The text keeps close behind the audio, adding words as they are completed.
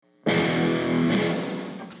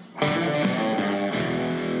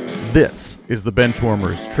This is the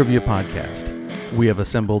Benchwarmers Trivia Podcast. We have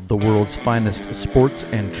assembled the world's finest sports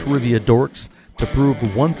and trivia dorks to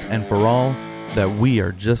prove once and for all that we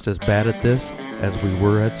are just as bad at this as we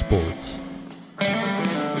were at sports.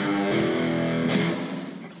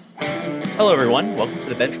 Hello, everyone. Welcome to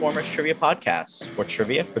the Benchwarmers Trivia Podcast, sports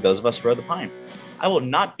trivia for those of us who row the pine. I will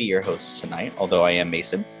not be your host tonight, although I am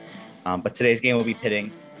Mason. But today's game will be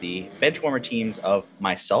pitting the Benchwarmer teams of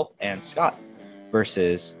myself and Scott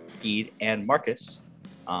versus Geed and Marcus.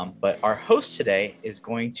 But our host today is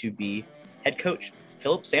going to be head coach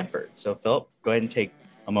Philip Sanford. So, Philip, go ahead and take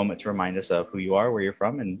a moment to remind us of who you are, where you're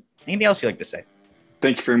from, and anything else you'd like to say.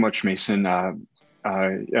 Thank you very much, Mason. My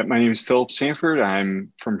name is Philip Sanford. I'm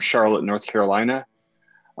from Charlotte, North Carolina.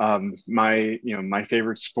 My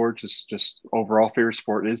favorite sport, just overall favorite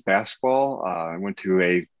sport, is basketball. I went to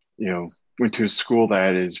a school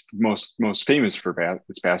that is most famous for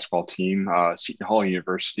its basketball team, Seton Hall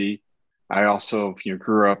University. I also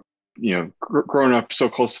grew up growing up so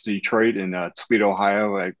close to Detroit in Toledo,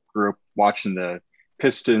 Ohio. I grew up watching the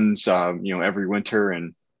Pistons every winter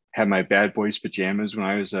and had my Bad Boys pajamas when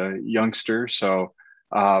I was a youngster. So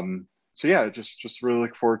just really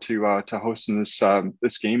look forward to hosting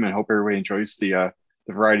this game, and hope everybody enjoys the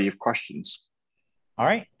variety of questions. All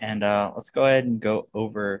right, and let's go ahead and go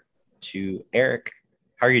over to Eric.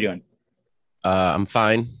 How are you doing? I'm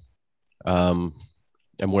fine. I'm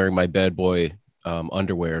wearing my Bad Boy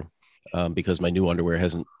underwear because my new underwear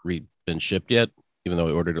hasn't been shipped yet, even though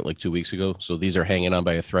I ordered it like 2 weeks ago. So these are hanging on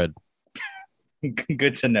by a thread.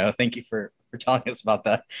 Good to know. Thank you for telling us about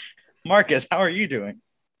that. Marcus, how are you doing?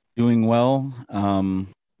 Doing well.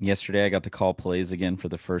 Yesterday I got to call plays again for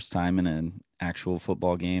the first time in an actual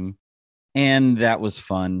football game, and that was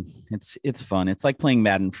fun. It's fun. It's like playing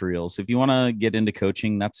Madden for reals. If you want to get into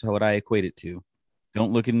coaching, that's what I equate it to.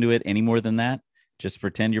 Don't look into it any more than that. Just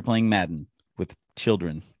pretend you're playing Madden with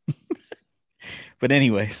children. But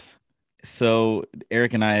anyways, so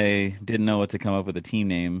Eric and I didn't know what to come up with a team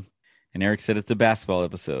name. And Eric said it's a basketball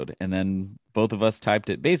episode. And then both of us typed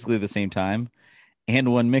it basically the same time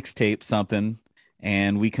and one mixtape something.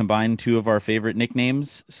 And we combined two of our favorite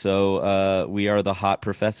nicknames. So we are the Hot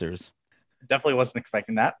Professors. Definitely wasn't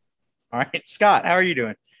expecting that. All right, Scott, how are you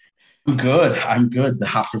doing? I'm good. The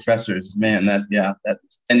Hot Professors, man, that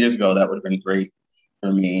 10 years ago, that would have been great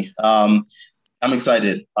for me. I'm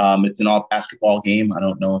excited. It's an all basketball game. I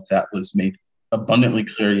don't know if that was made abundantly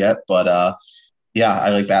clear yet, but yeah, I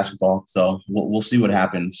like basketball, so we'll see what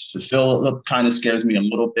happens. Phil kind of scares me a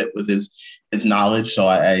little bit with his knowledge, so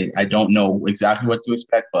I don't know exactly what to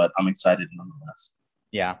expect, but I'm excited nonetheless.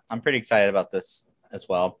 Yeah, I'm pretty excited about this as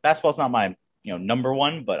well. Basketball's not my number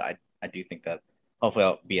one, but I do think that hopefully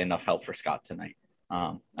I'll be enough help for Scott tonight.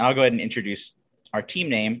 I'll go ahead and introduce our team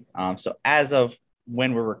name. So as of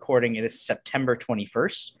when we're recording, it is September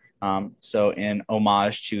 21st. So in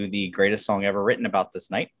homage to the greatest song ever written about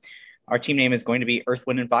this night, our team name is going to be Earth,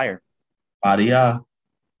 Wind, and Fire. Badia.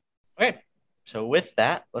 Okay, so with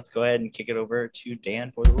that, let's go ahead and kick it over to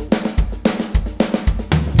Dan for the rules.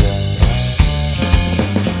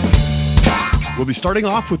 We'll be starting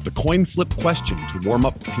off with the coin flip question to warm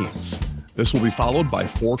up the teams. This will be followed by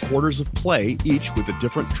 4 quarters of play, each with a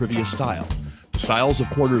different trivia style. The styles of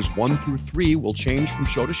quarters 1 through 3 will change from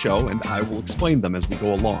show to show, and I will explain them as we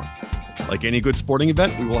go along. Like any good sporting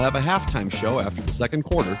event, we will have a halftime show after the second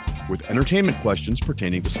quarter with entertainment questions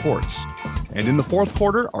pertaining to sports. And in the fourth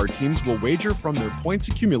quarter, our teams will wager from their points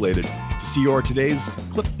accumulated to see your today's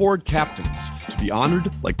clipboard captains, to be honored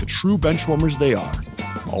like the true benchwarmers they are.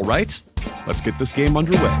 All right, let's get this game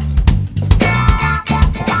underway. All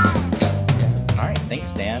right,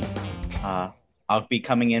 thanks, Dan. I'll be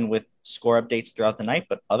coming in with score updates throughout the night,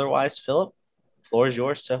 but otherwise, Philip, the floor is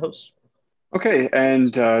yours to host. Okay,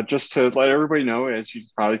 and just to let everybody know, as you can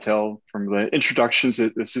probably tell from the introductions,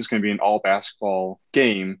 that this is going to be an all basketball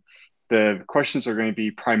game. The questions are going to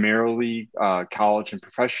be primarily college and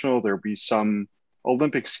professional. There'll be some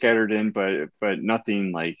Olympics scattered in, but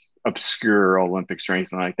nothing like obscure Olympics or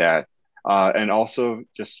anything like that. And also,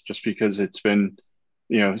 just because it's been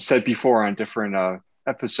said before on different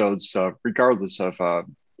episodes, regardless of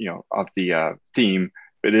the theme,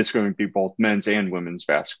 it is going to be both men's and women's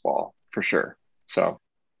basketball for sure. So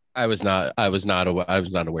I was not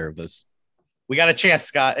aware of this. We got a chance,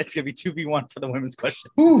 Scott. It's going to be 2v1 for the women's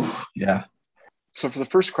question. Ooh, yeah. So for the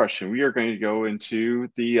first question, we are going to go into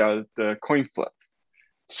the coin flip.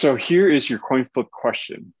 So here is your coin flip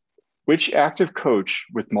question. Which active coach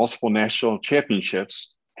with multiple national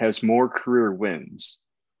championships has more career wins?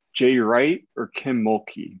 Jay Wright or Kim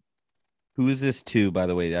Mulkey? Who is this to, by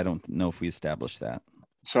the way? I don't know if we established that.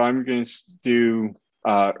 So I'm going to do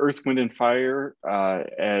Earth, Wind, and Fire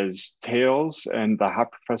as tails, and the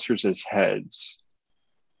Hot Professors as heads.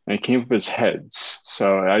 And it came up as heads.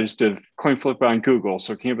 So I just did a coin flip on Google.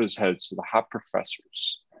 So it came up as heads. So the Hot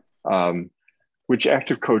Professors. Which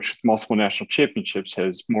active coach with multiple national championships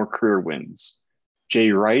has more career wins?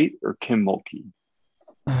 Jay Wright or Kim Mulkey?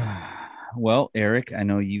 Well, Eric, I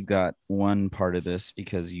know you've got one part of this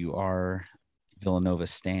because you are Villanova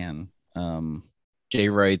Stan. Jay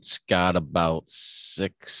Wright's got about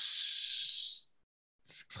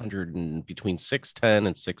 600 and between 610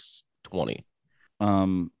 and 620.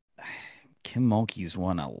 Kim Mulkey's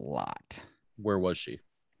won a lot. Where was she?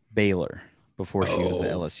 Baylor before she was the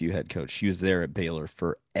LSU head coach. She was there at Baylor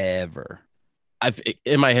forever.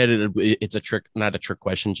 In my head, it's a trick, not a trick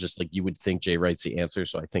question. Just like you would think Jay Wright's the answer.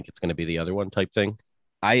 So I think it's going to be the other one type thing.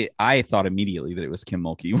 I thought immediately that it was Kim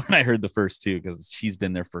Mulkey when I heard the first two, because she's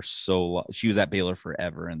been there for so long. She was at Baylor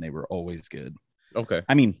forever and they were always good. Okay.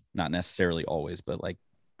 I mean, not necessarily always, but like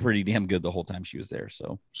pretty damn good the whole time she was there.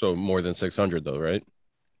 So more than 600 though, right?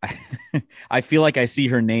 I feel like I see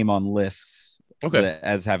her name on lists. Okay.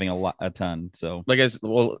 As having a ton. So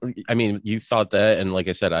I mean, you thought that, and like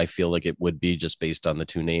I said, I feel like it would be just based on the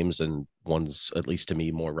two names, and one's at least to me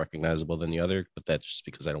more recognizable than the other, but that's just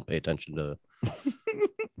because I don't pay attention to.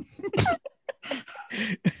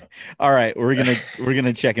 All right, we're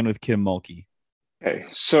gonna check in with Kim Mulkey. Okay,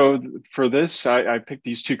 so for this, I picked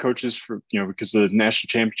these two coaches for because of the national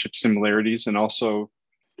championship similarities, and also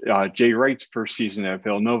Jay Wright's first season at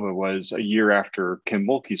Villanova was a year after Kim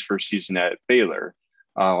Mulkey's first season at Baylor,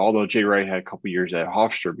 although Jay Wright had a couple years at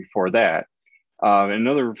Hofstra before that.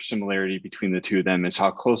 Another similarity between the two of them is how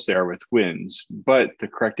close they are with wins, but the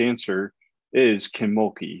correct answer is Kim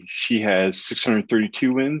Mulkey. She has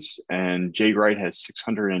 632 wins, and Jay Wright has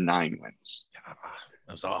 609 wins. I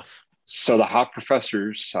was off. So the Hot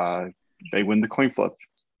Professors, they win the coin flip.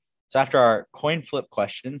 So after our coin flip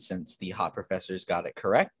question, since the Hot Professors got it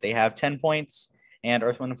correct, they have 10 points, and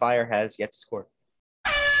Earth, Wind, and Fire has yet to score.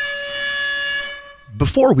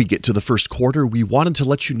 Before we get to the first quarter, we wanted to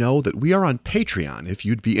let you know that we are on Patreon if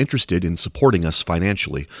you'd be interested in supporting us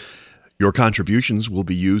financially. Your contributions will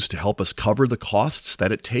be used to help us cover the costs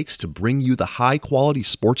that it takes to bring you the high-quality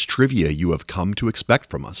sports trivia you have come to expect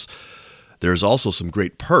from us. There's also some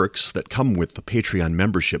great perks that come with the Patreon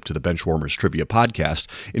membership to the Benchwarmers Trivia Podcast,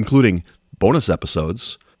 including bonus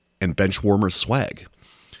episodes and Benchwarmers swag.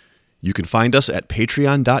 You can find us at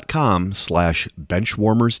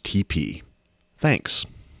patreon.com/benchwarmerstp. Thanks.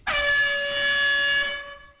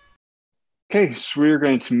 Okay, so we're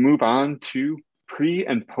going to move on to pre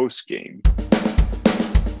and post game.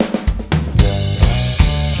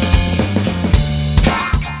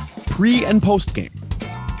 Pre and post game.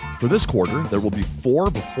 For this quarter, there will be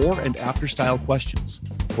 4 before and after style questions.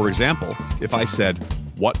 For example, if I said,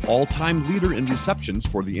 what all-time leader in receptions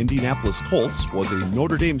for the Indianapolis Colts was a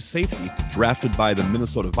Notre Dame safety drafted by the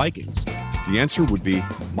Minnesota Vikings, the answer would be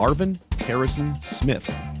Marvin Harrison Smith.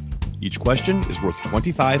 Each question is worth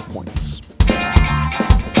 25 points.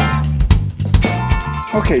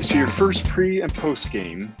 Okay, so your first pre and post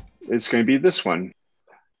game is going to be this one.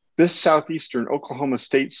 This Southeastern Oklahoma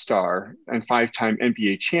State star and 5-time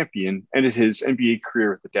NBA champion ended his NBA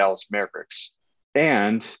career with the Dallas Mavericks,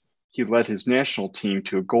 and he led his national team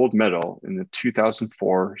to a gold medal in the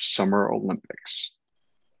 2004 Summer Olympics.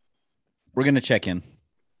 We're going to check in.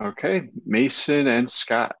 Okay, Mason and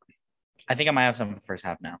Scott. I think I might have some for the first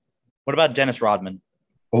half now. What about Dennis Rodman?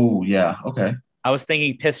 Oh, yeah. Okay. I was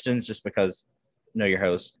thinking Pistons just because know your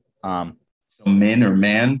host. So men or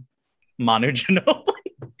man? Manu Ginobili.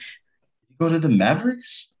 Go to the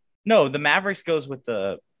Mavericks? No, the Mavericks goes with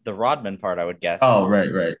the Rodman part, I would guess. Oh,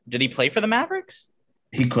 right. Did he play for the Mavericks?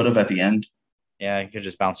 He could have at the end. Yeah, he could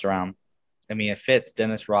just bounce around. I mean, it fits.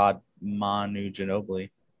 Dennis Rod, Manu Ginobili.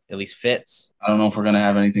 At least fits. I don't know if we're going to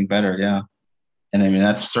have anything better, yeah. And I mean,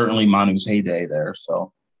 that's certainly Manu's heyday there,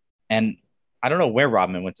 so. And I don't know where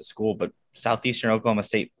Rodman went to school, but Southeastern Oklahoma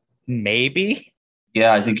State, maybe?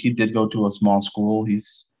 Yeah, I think he did go to a small school.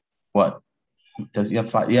 He's, what? Does he have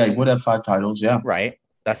 5? Yeah, he would have 5 titles, yeah. Right.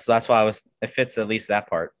 That's why it fits at least that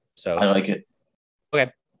part. So I like it.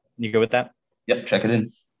 Okay. You good with that? Yep, check it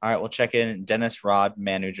in. All right, we'll check in Dennis Rod,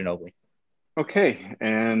 Manu Ginobili. Okay,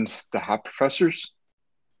 and the Hot Professors?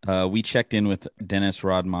 We checked in with Dennis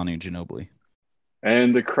Rod, Manu Ginobili.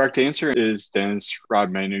 And the correct answer is Dennis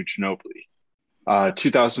Rod, Manu Ginobili.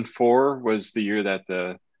 2004 was the year that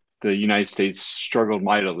the United States struggled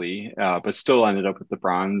mightily, but still ended up with the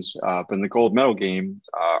bronze. But in the gold medal game,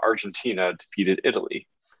 Argentina defeated Italy.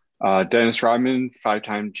 Dennis Rodman,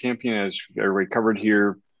 5-time champion, as everybody covered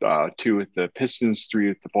here, 2 with the Pistons, 3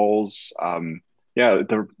 with the Bulls. Yeah,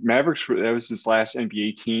 the Mavericks, that was his last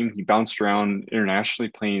NBA team. He bounced around internationally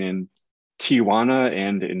playing in Tijuana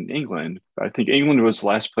and in England. I think England was the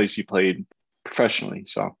last place he played professionally.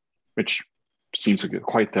 So, which seems like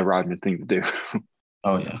quite the Rodman thing to do.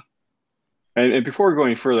 Oh yeah. And before we go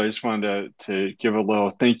any further, I just wanted to give a little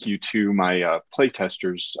thank you to my play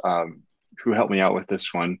testers who helped me out with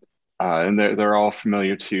this one. And they're all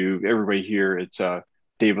familiar to everybody here. It's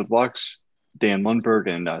David Lux, Dan Lundberg,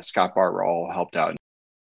 and Scott Barber all helped out.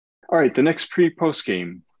 All right, the next pre-post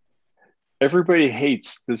game. Everybody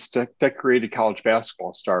hates this decorated college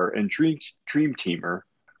basketball star and dream teamer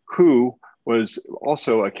who was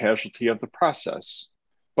also a casualty of the process,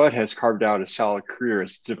 but has carved out a solid career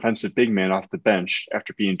as a defensive big man off the bench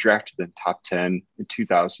after being drafted in top 10 in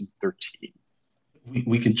 2013.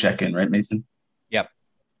 We can check in, right, Mason? Yep.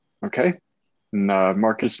 Okay. And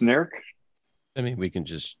Marcus and Eric? I mean, we can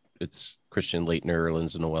just, it's Christian Laettner,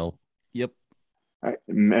 Lindsay Noel. Yep. All right.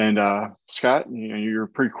 And Scott, you're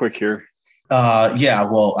pretty quick here. Yeah,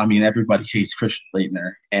 well, I mean, everybody hates Christian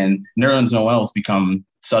Laettner, and Nerlens Noel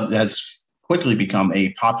has quickly become a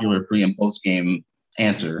popular pre and post game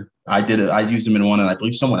answer. I used him in one, and I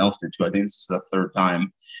believe someone else did too. I think this is the third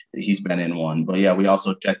time that he's been in one. But yeah, we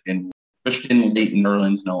also checked in Christian Laettner,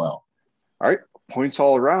 Nerlens Noel. All right, points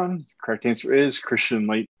all around. The correct answer is Christian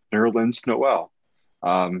Laettner, Nerlens Noel.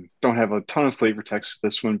 Don't have a ton of flavor text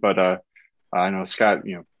with this one, but I know Scott,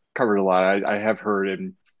 covered a lot. I have heard,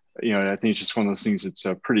 and I think it's just one of those things. It's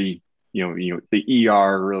a pretty, the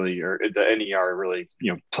ER really, or the NER really,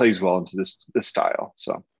 plays well into this style.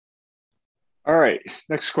 So, all right,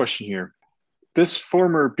 next question here. This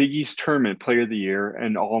former Big East Tournament Player of the Year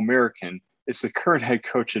and All-American is the current head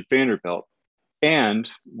coach at Vanderbilt and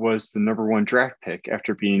was the #1 draft pick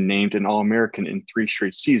after being named an All-American in 3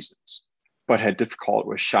 straight seasons, but had difficulty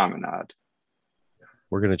with Chaminade.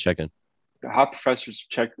 We're going to check in. The hot professors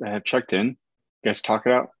have checked in. You guys talk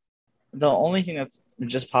it out. The only thing that's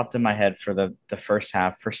just popped in my head for the first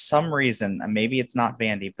half, for some reason, maybe it's not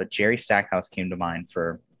Vandy, but Jerry Stackhouse came to mind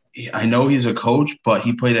for. I know he's a coach, but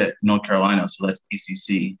he played at North Carolina, so that's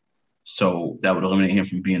ACC. So that would eliminate him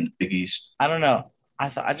from being the Big East. I don't know.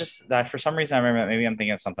 For some reason I remember, maybe I'm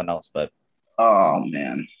thinking of something else, but. Oh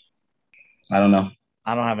man, I don't know.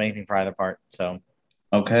 I don't have anything for either part, so.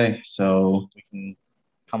 Okay, so we can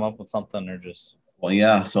come up with something or just. Well,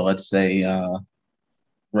 yeah. So let's say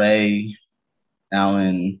Ray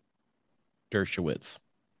Allen Dershowitz. Is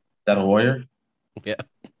that a lawyer? Yeah.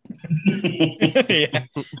 Yeah.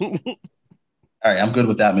 All right, I'm good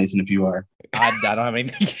with that, Mason. If you are, I don't have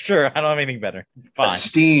anything. Sure, I don't have anything better. Fine.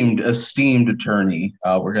 Esteemed attorney.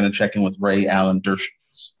 We're gonna check in with Ray Allen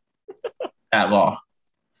Dershowitz at law.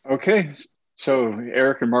 Okay, so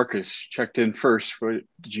Eric and Marcus checked in first. What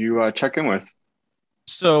did you check in with?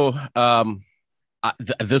 So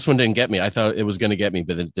this one didn't get me. I thought it was going to get me,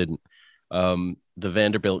 but it didn't. The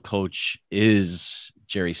Vanderbilt coach is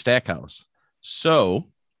Jerry Stackhouse. So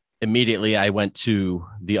immediately I went to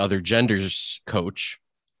the other gender's coach,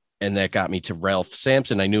 and that got me to Ralph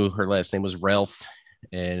Sampson. I knew her last name was Ralph.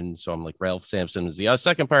 And so I'm like, Ralph Sampson is the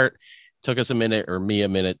second part. Took us a minute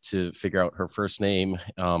to figure out her first name.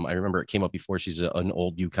 I remember it came up before. She's an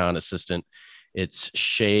old UConn assistant. It's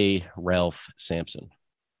Shay Ralph Sampson.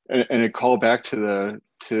 And it called back to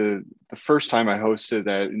the first time I hosted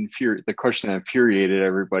that the question that infuriated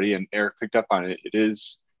everybody, and Eric picked up on it. It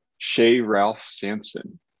is Shay Ralph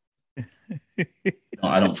Sampson. No,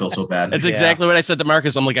 I don't feel so bad. That's exactly what I said to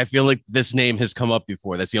Marcus. I'm like, I feel like this name has come up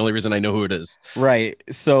before. That's the only reason I know who it is. Right.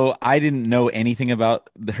 So I didn't know anything about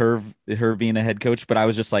her being a head coach, but I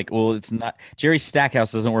was just like, well, it's not. Jerry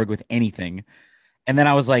Stackhouse doesn't work with anything. And then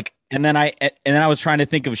I was like, and then I was trying to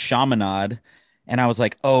think of Chaminade, and I was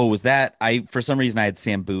like, oh, was that for some reason I had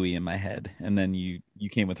Sam Bowie in my head, and then you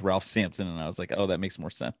came with Ralph Sampson, and I was like, oh, that makes more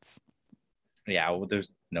sense. Yeah, well, there's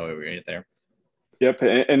no way we're gonna get there. Yep,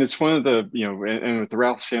 and it's one of the and with the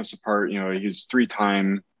Ralph Sampson part, he's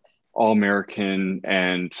 3-time All-American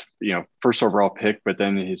and first overall pick, but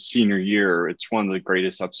then his senior year, it's one of the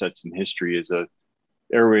greatest upsets in history. Is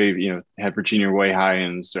everybody had Virginia way high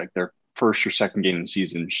and it's like their first or second game of the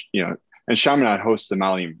season, and Chaminade hosts the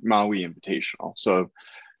Maui Invitational, so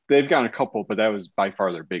they've gotten a couple, but that was by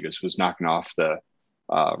far their biggest, was knocking off the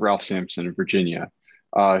Ralph Sampson in Virginia.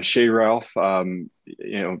 Shay Ralph,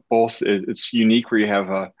 both, it's unique where you have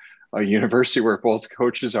a university where both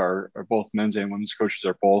coaches are both men's and women's coaches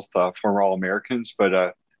are both former All-Americans.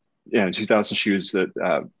 But in 2000 she was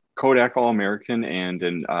the Kodak All-American, and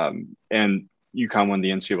UConn won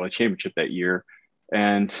the NCAA championship that year,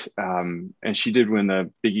 and she did win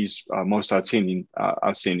the Big East most outstanding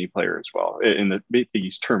player as well in the Big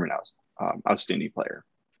East tournament outstanding player.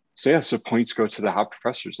 So points go to the hot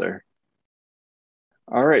professors there.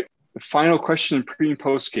 All right, the final question in pre and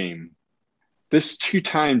post game. This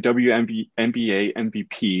two-time WNBA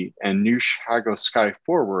MVP and new Chicago Sky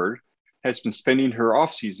forward has been spending her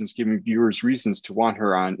off seasons giving viewers reasons to want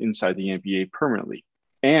her on inside the NBA permanently,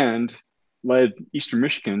 and led Eastern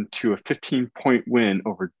Michigan to a 15-point win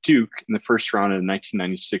over Duke in the first round of the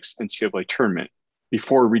 1996 NCAA tournament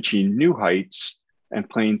before reaching new heights and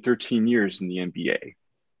playing 13 years in the NBA.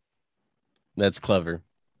 That's clever.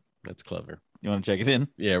 You want to check it in?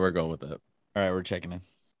 Yeah, we're going with that. All right, we're checking in.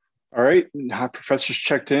 All right, hot professors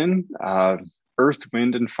checked in. Earth,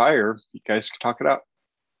 Wind, and Fire. You guys can talk it out.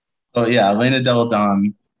 Oh yeah, Elena Delle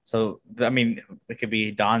Donne. So, I mean, it could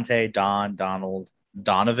be Dante, Don, Donald,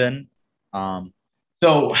 Donovan.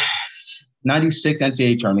 So 96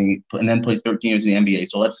 NCAA tourney and then played 13 years in the NBA.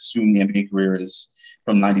 So let's assume the NBA career is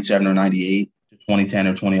from 97 or 98 to 2010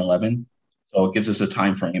 or 2011. So it gives us a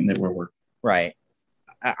time frame that we're working. Right.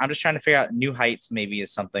 I'm just trying to figure out new heights maybe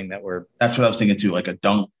is something that we're. That's what I was thinking too, like a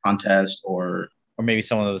dunk contest or maybe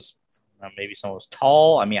someone was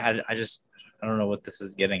tall. I mean, I don't know what this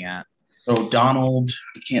is getting at. So Donald,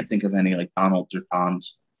 I can't think of any like Donalds or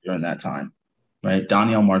Dons during that time, right?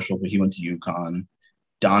 Doniel Marshall, but he went to UConn.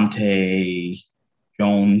 Dante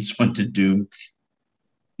Jones went to Duke.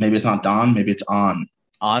 Maybe it's not Don, maybe it's On.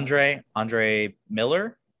 Andre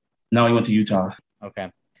Miller? No, he went to Utah.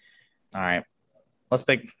 Okay. All right. Let's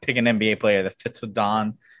pick an NBA player that fits with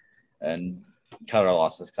Don and cut our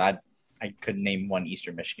losses because I couldn't name one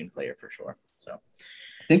Eastern Michigan player for sure. So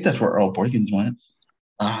I think that's where Earl Boykins went.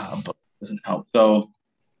 But it doesn't help. So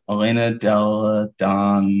Elena Delle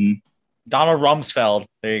Donne. Donald Rumsfeld.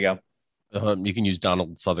 There you go. You can use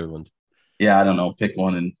Donald Sutherland. Yeah, I don't know. Pick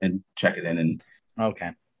one and check it in. And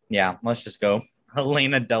okay. Yeah, let's just go.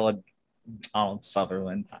 Elena Donald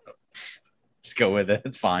Sutherland. Just go with it.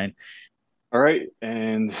 It's fine. All right,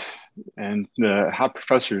 and the hot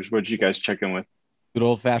professors, what did you guys check in with? Good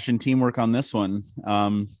old fashioned teamwork on this one.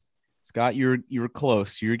 Scott, you were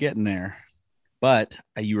close. You're getting there, but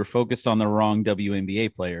you were focused on the wrong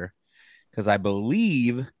WNBA player because I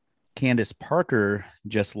believe Candace Parker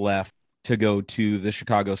just left to go to the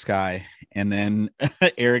Chicago Sky, and then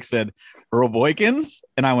Eric said Earl Boykins,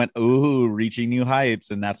 and I went, "Ooh, reaching new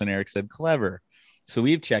heights," and that's when Eric said clever. So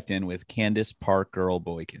we've checked in with Candace Park Earl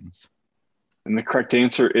Boykins. And the correct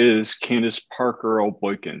answer is Candace Park Earl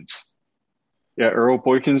Boykins. Yeah, Earl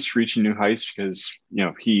Boykins reaching new heights because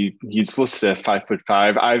he's listed at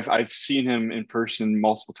 5'5". I've seen him in person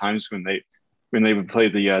multiple times when they would play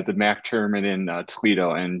the MAC tournament in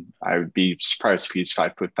Toledo, and I would be surprised if he's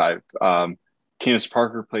 5'5". Candace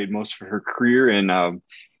Parker played most of her career in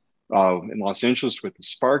Los Angeles with the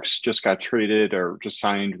Sparks. Just got traded or just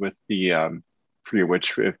signed with the how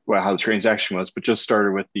the transaction was, but just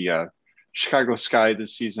started with the Chicago Sky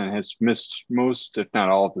this season. Has missed most, if not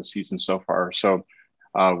all, of the season so far. So,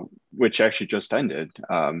 which actually just ended,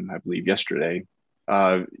 I believe, yesterday.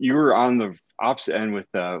 You were on the opposite end with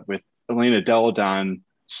Elena Delle Donne.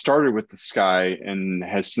 Started with the Sky and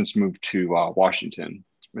has since moved to Washington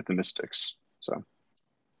with the Mystics. So,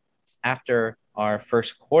 after our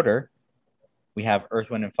first quarter, we have Earth,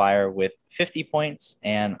 Wind, and Fire with 50 points,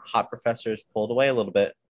 and Hot Professors pulled away a little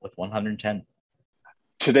bit with 110.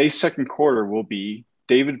 Today's second quarter will be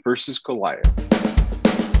David versus Goliath.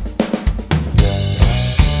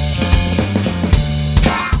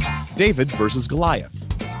 David versus Goliath.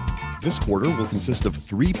 This quarter will consist of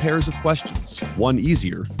 3 pairs of questions, one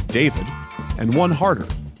easier, David, and one harder,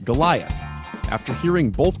 Goliath. After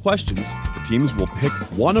hearing both questions, the teams will pick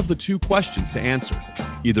one of the 2 questions to answer,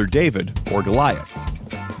 either David or Goliath.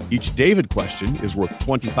 Each David question is worth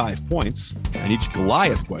 25 points, and each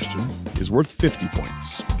Goliath question is worth 50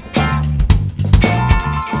 points.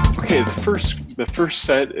 Okay, the first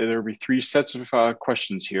set, there will be 3 sets of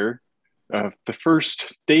questions here. The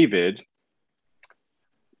first, David.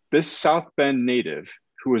 This South Bend native,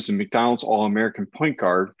 who was a McDonald's All-American point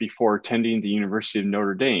guard before attending the University of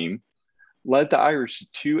Notre Dame, led the Irish to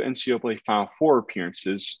 2 NCAA Final Four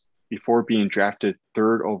appearances before being drafted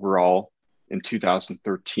 3rd overall in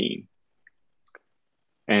 2013.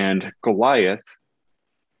 And Goliath,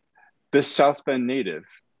 this South Bend native,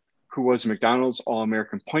 who was a McDonald's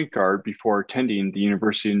All-American point guard before attending the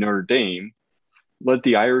University of Notre Dame, led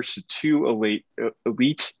the Irish to 2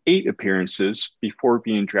 Elite 8 appearances before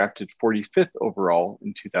being drafted 45th overall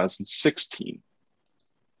in 2016.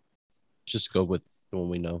 Just go with the one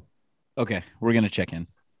we know. Okay, we're going to check in.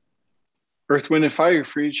 Earth, Wind, and Fire,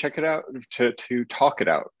 free to check it out, to talk it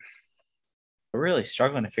out. We're really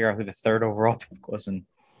struggling to figure out who the 3rd overall pick was in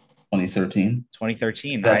 2013.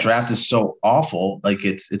 2013. That draft is so awful. Like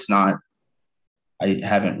it's not. I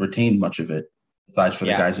haven't retained much of it besides for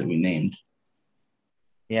the guys that we named.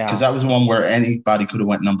 Yeah, because that was one where anybody could have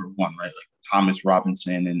went number one, right? Like Thomas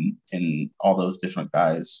Robinson and all those different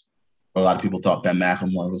guys. A lot of people thought Ben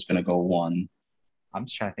McLemore was going to go one. I'm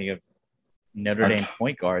just trying to think of Notre Dame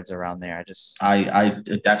point guards around there. I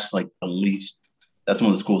that's like the least. That's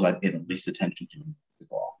one of the schools I paid the least attention to in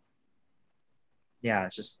football. Yeah,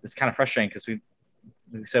 it's kind of frustrating because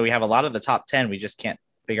we have a lot of the top 10. We just can't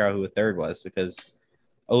figure out who the third was because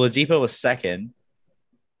Oladipo was second,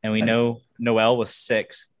 and we know Noel was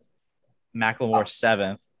sixth, McLemore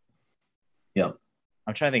seventh. Yep.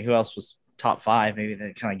 I'm trying to think who else was top five. Maybe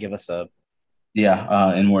they kind of give us a.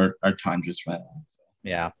 Yeah, and our time just ran out.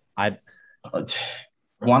 Yeah, I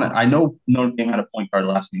know Notre Dame had a point guard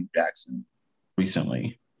last name Jackson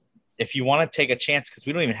recently. If you want to take a chance, because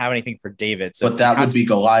we don't even have anything for David. So but that would be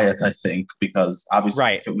Goliath, I think, because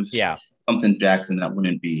obviously if it was something Jackson, that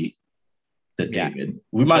wouldn't be the David.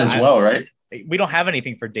 We might as well, right? We don't have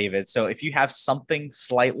anything for David. So if you have something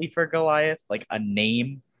slightly for Goliath, like a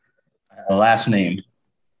name. A last name.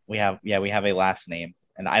 We have a last name.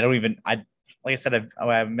 And like I said,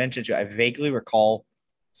 I mentioned to you, I vaguely recall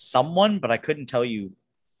someone, but I couldn't tell you.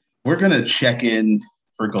 We're going to check in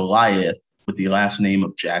for Goliath with the last name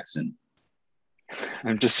of Jackson.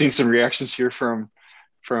 I'm just seeing some reactions here from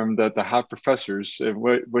the hot professors.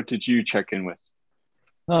 What did you check in with?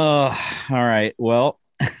 Oh, all right. Well,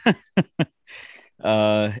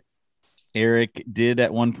 Eric did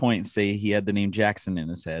at one point say he had the name Jackson in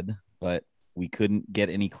his head, but we couldn't get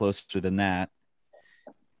any closer than that.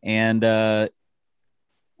 And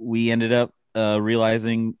we ended up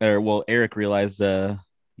realizing, Eric realized,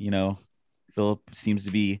 Philip seems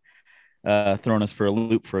to be thrown us for a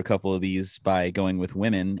loop for a couple of these by going with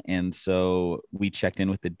women. And so we checked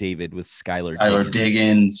in with the David with Skylar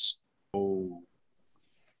Diggins. Oh.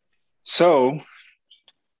 So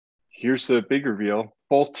here's the big reveal.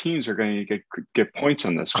 Both teams are going to get points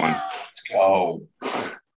on this one. Let's go.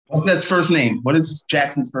 What's that first name? What is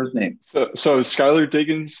Jackson's first name? So Skylar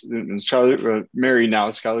Diggins and Skylar Mary now.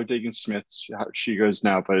 Skylar Diggins Smith, she goes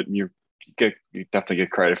now, but you definitely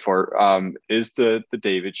get credit for is the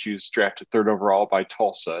David. She was drafted third overall by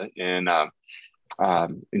Tulsa in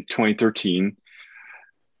 2013.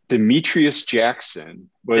 Demetrius Jackson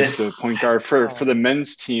was the point guard for the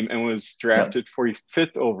men's team and was drafted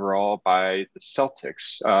 45th overall by the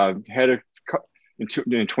Celtics. In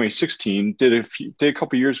 2016, did a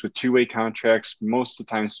couple years with two-way contracts, most of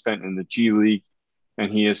the time spent in the G League,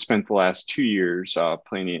 and he has spent the last 2 years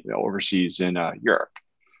playing overseas in Europe.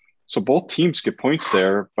 So both teams get points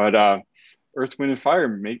there, but Earth, Wind, and Fire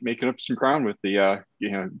making up some ground with the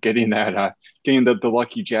getting the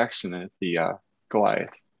lucky Jackson at the Goliath.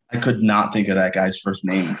 I could not think of that guy's first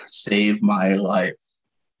name to save my life.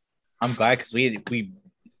 I'm glad because we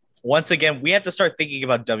once again we have to start thinking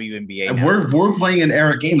about WNBA. Now. We're playing an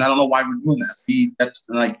Eric game. I don't know why we're doing that. That's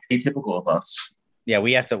like atypical of us. Yeah,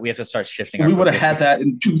 we have to start shifting. We would have had that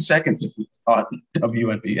in 2 seconds if we thought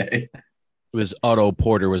WNBA. It was Otto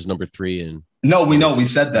Porter was number 3 and no, we know we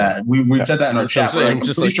said that. We said that in our chat. Right? I'm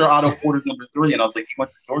pretty sure Otto Porter's number 3, and I was like, he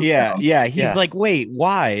went to Georgetown. Yeah. He's like, wait,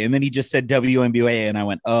 why? And then he just said WNBA, and I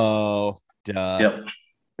went, oh, duh. Yep.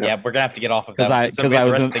 Yeah, we're gonna have to get off of that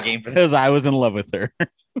because I was in love with her.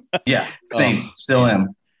 Yeah, same. Still am.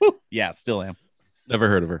 Yeah, still am. Never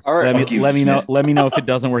heard of her. All right, let me know if it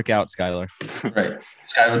doesn't work out, Skylar. Right,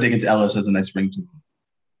 Skylar Diggins Ellis has a nice ring to him.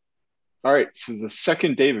 All right, so the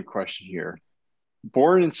second David question here.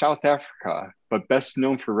 Born in South Africa, but best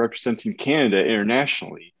known for representing Canada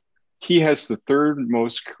internationally, he has the third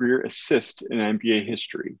most career assists in NBA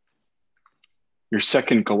history. Your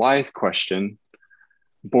second Goliath question.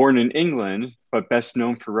 Born in England, but best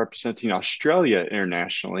known for representing Australia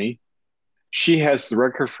internationally, she has the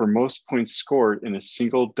record for most points scored in a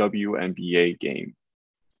single WNBA game.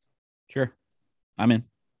 Sure. I'm in.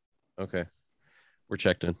 Okay. We're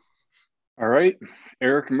checked in. All right.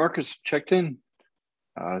 Eric and Marcus checked in.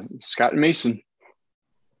 Scott and Mason.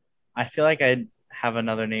 I feel like I have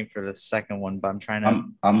another name for the second one, but I'm trying to.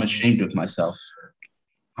 I'm ashamed of myself for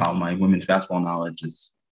how my women's basketball knowledge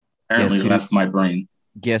is apparently left my brain.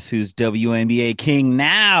 Guess who's WNBA king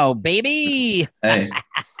now, baby? Hey,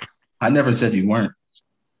 I never said you weren't.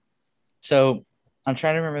 So I'm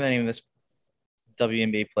trying to remember the name of this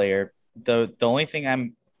WNBA player. The only thing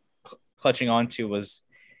I'm clutching on to was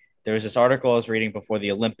there was this article I was reading before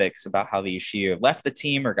the Olympics about how she left the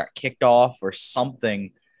team or got kicked off or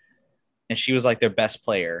something, and she was like their best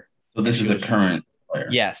player. So this is a current player.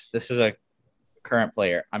 Yes, this is a current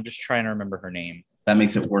player. I'm just trying to remember her name. that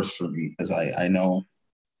makes it worse for me because I know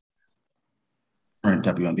current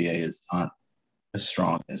WNBA is not as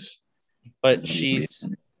strong as. But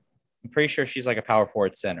I'm pretty sure she's like a power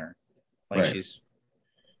forward center. Like Right.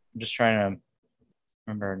 I'm just trying to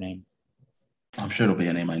remember her name. I'm sure it'll be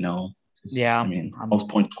a name I know. Yeah. I mean, most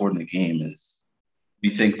points scored in the game is. Do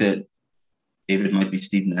you think that David might be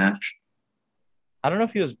Steve Nash? I don't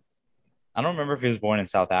remember if he was born in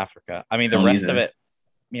South Africa. I mean, the rest of it,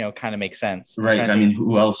 kind of makes sense. Right. I mean,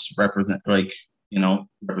 who else represents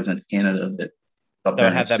Canada that up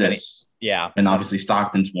there have that many? Yeah. And obviously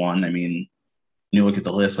Stockton's one. I mean, when you look at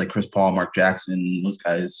the list, like Chris Paul, Mark Jackson, those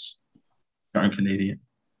guys aren't Canadian.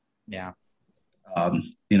 Yeah.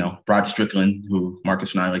 Rod Strickland, who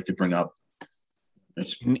Marcus and I like to bring up.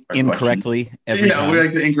 Incorrectly every time. We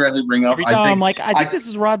like to incorrectly bring up. Every time I think this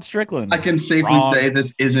is Rod Strickland. I can safely say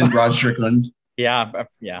this isn't Rod Strickland. Yeah.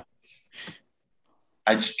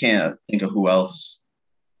 I just can't think of who else.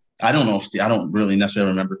 I don't know I don't really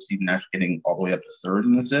necessarily remember Steve Nash getting all the way up to third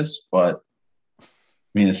in assists, but I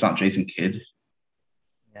mean, it's not Jason Kidd.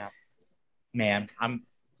 Yeah, man,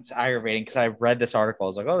 it's aggravating because I read this article. I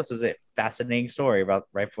was like, oh, this is a fascinating story about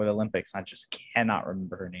right before the Olympics. I just cannot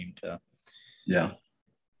remember her name too. Yeah.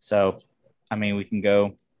 So, I mean, we can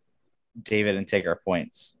go David and take our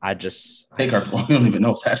points. Take our point. We don't even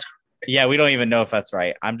know if that's correct. Yeah, we don't even know if that's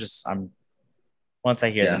right. I'm once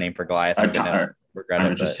I hear the name for Goliath, I'm gonna regret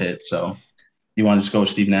it. Just hit. So, you want to just go with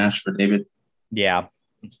Steve Nash for David? Yeah,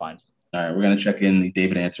 it's fine. All right, we're gonna check in the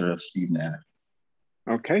David answer of Steve Nash.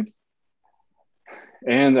 Okay.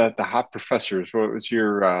 And the hot professors, what'd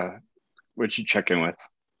you check in with?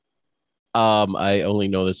 I only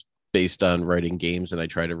know this based on writing games, and I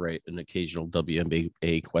try to write an occasional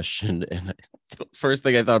WNBA question. And the first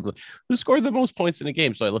thing I thought was, who scored the most points in a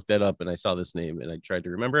game? So I looked that up, and I saw this name, and I tried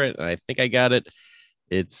to remember it, and I think I got it.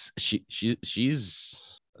 It's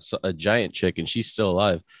she's a giant chick, and she's still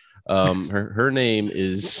alive. Her name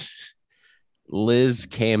is Liz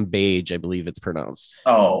Cambage, I believe it's pronounced.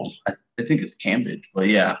 Oh, I think it's Cambage, but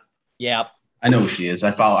yeah. Yeah. I know who she is.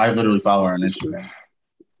 I literally follow her on Instagram.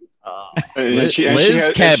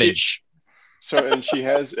 Liz Cabbage. She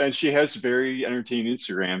has very entertaining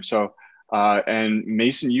Instagram. So and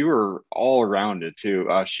Mason, you were all around it too.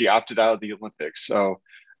 She opted out of the Olympics. So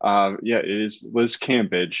it is Liz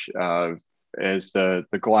Cambage as the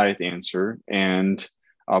Goliath answer. And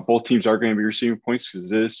both teams are going to be receiving points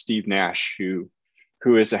because it is Steve Nash who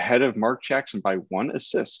is ahead of Mark Jackson by 1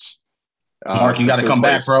 assist. Mark, you got to come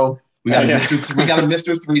back, bro. We got a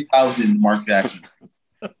Mr. 3000 Mark Jackson.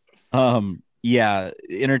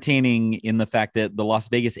 Entertaining in the fact that the Las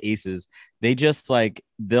Vegas Aces,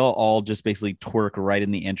 they'll all just basically twerk right in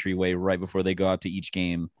the entryway right before they go out to each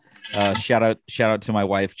game. Shout out to my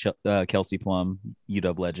wife, Kelsey Plum,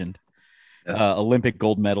 UW legend, yes. Olympic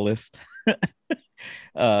gold medalist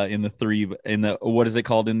in the what is it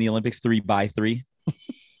called in the Olympics? 3x3,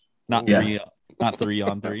 not 3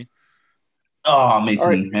 on 3. Oh, Mason,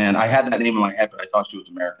 right. Man, I had that name in my head, but I thought she was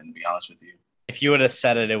American, to be honest with you. If you would have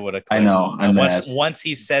said it, it would have. I know. Once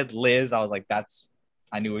he said Liz, I was like,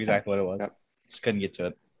 I knew exactly what it was. Yep. Just couldn't get to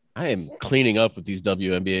it. I am cleaning up with these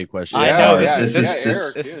WNBA questions. I know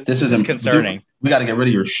this is concerning. Dude, we got to get rid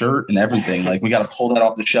of your shirt and everything. Like, we got to pull that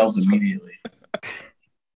off the shelves immediately.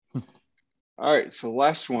 All right. So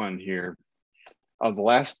last one here of the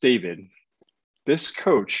last David, this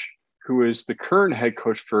coach who is the current head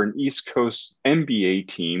coach for an East Coast NBA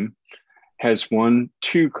team has won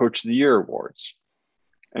 2 Coach of the Year awards.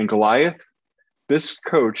 And Goliath, this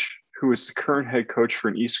coach, who is the current head coach for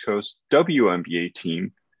an East Coast WNBA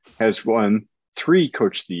team, has won 3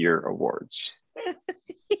 Coach of the Year awards.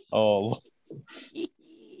 Oh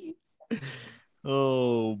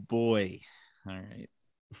boy. All right.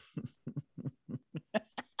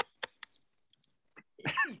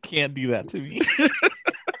 You can't do that to me.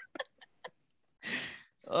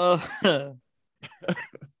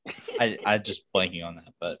 I just blanking on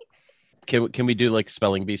that, but can we do like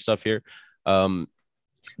spelling bee stuff here?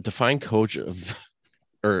 Define coach of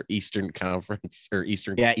or Eastern Conference or East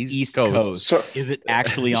Coast. So, is it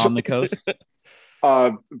actually on the coast?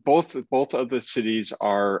 Both of the cities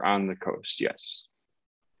are on the coast. Yes.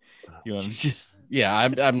 You want to just? Yeah,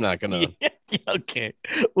 I'm not gonna. Yeah, okay,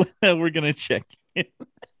 we're gonna check in.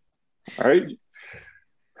 All right.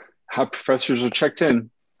 How professors are checked in.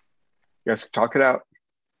 You guys can talk it out.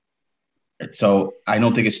 So I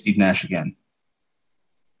don't think it's Steve Nash again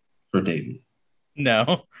for David.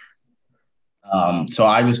 No. So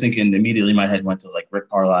I was thinking immediately. My head went to like Rick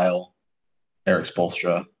Carlisle, Eric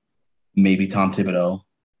Spoelstra, maybe Tom Thibodeau.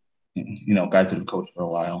 You know, guys that have coached for a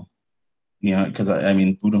while. Yeah, because I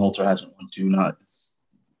mean, Budenholzer hasn't won two.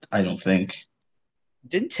 I don't think.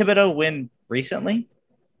 Didn't Thibodeau win recently?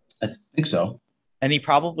 I think so. And he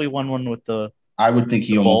probably won one with the. I would think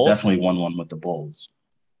he The almost Bulls? definitely won one with the Bulls.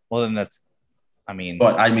 Well, then that's. I mean,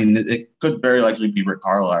 But I mean, it could very likely be Rick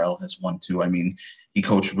Carlisle has won two. I mean, he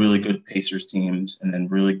coached really good Pacers teams and then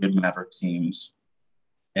really good Mavericks teams,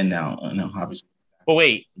 and now obviously. but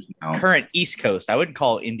wait, Now, current East Coast. I wouldn't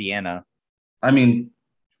call Indiana I mean,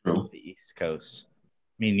 true. the East Coast.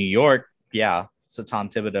 I mean, New York, yeah. So Tom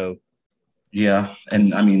Thibodeau. Yeah,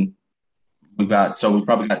 and I mean, we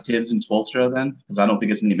probably got Tibbs and Spoelstra then, because I don't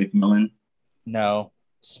think it's Nate McMillan. No,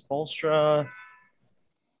 Spoelstra.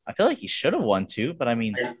 I feel like he should have won two, but I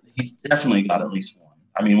mean, He's definitely got at least one.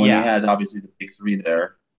 I mean, when Yeah. he had obviously the big three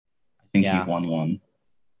there, I think Yeah. he won one.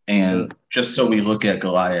 And just so we look at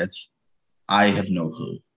Goliath, I have no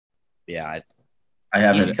clue. yeah. I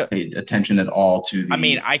haven't East Co- paid attention at all to the. I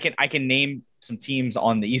mean, I can name some teams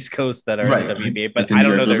on the East Coast that are right, in the WNBA, like but the I New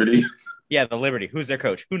don't York know their. Liberty. Yeah, the Liberty. Who's their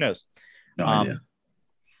coach? Who knows? No Um, idea.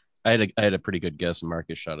 I had a pretty good guess, and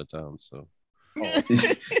Marcus shot it down. So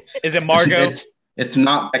Is it Margot? It's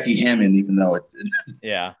not Becky Hammond, even though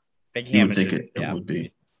Yeah, Becky you would Hammond. think should- it yeah. would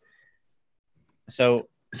be. So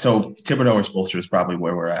So Thibodeau or Spoelstra is probably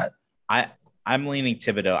where we're at. I'm leaning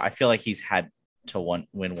Thibodeau. I feel like he's had to win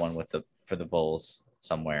one for the Bulls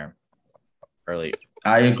somewhere early,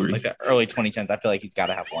 I agree. like the early 2010s. I feel like he's got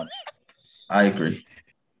to have one. I agree.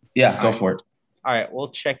 Yeah, go right. for it. All right, we'll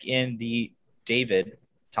check in the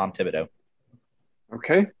Tom Thibodeau.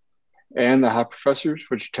 Okay. And the hot professors,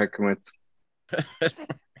 what you checking with?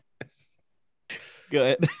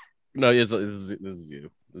 Good. no, this is you.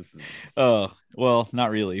 This is Oh, well,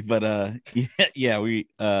 not really, but yeah,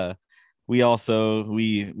 we also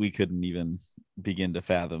we couldn't even begin to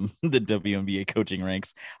fathom the WNBA coaching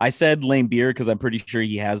ranks. I said Lane Beer because I'm pretty sure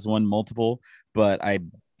he has won multiple, but I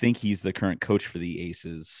think he's the current coach for the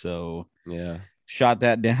Aces. So yeah. shot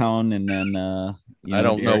that down, and then I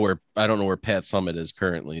don't know where Pat Summitt is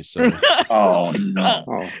currently. So Oh no.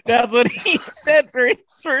 Oh, That's what he said for his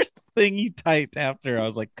first thing he typed after. I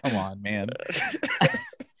was like, come on, man.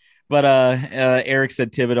 But Eric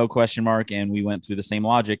said Thibodeau ? And we went through the same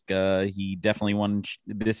logic. He definitely won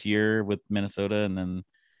this year with Minnesota, and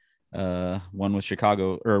then one with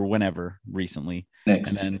Chicago or whenever recently.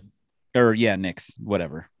 Knicks. And then Knicks,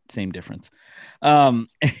 whatever. Same difference. And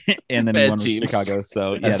then Bad one with teams. Chicago.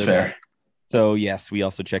 So That's yeah, fair. So yes, we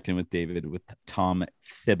also checked in with David with Tom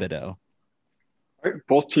Thibodeau. all right.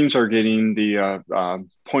 Both teams are getting the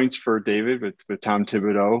points for David with Tom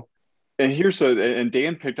Thibodeau. And and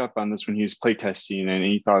Dan picked up on this when he was playtesting, and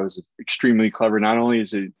he thought it was extremely clever. Not only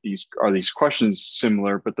are these questions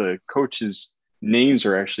similar, but the coaches' names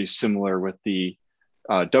are actually similar with the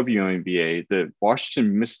WNBA. The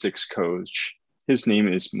Washington Mystics coach, his name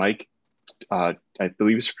is Mike. I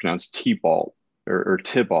believe it's pronounced T-Balt or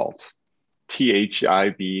Tibalt,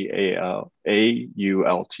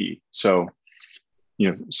 THIBAULT. So,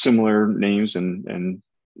 similar names and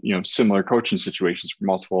similar coaching situations for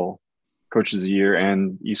multiple coaches of the year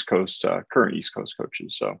and current East Coast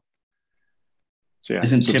coaches. So yeah.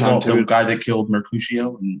 Isn't so Tibalt the Thibodeau- guy that killed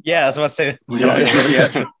Mercutio? Yeah, I was about to say.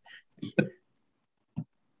 Yeah.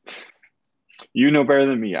 You know better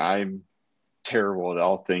than me. I'm terrible at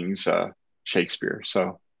all things Shakespeare.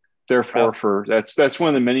 So therefore, that's one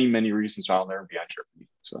of the many, many reasons I'll never be on Jeopardy.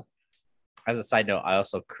 So As a side note, I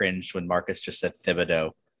also cringed when Marcus just said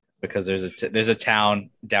Thibodeau, because there's a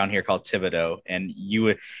town down here called Thibodeau, and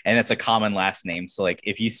that's a common last name. So like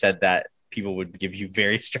if you said that, people would give you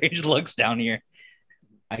very strange looks down here.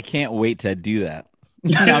 I can't wait to do that.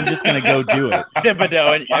 I'm just gonna go do it.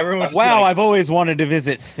 Thibodeau, and everyone's Wow, like, I've always wanted to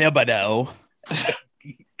visit Thibodeau.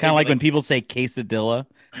 Kind of like when people say quesadilla,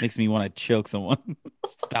 makes me want to choke someone.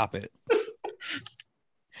 Stop it.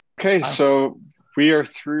 okay, so we are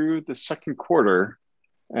through the second quarter,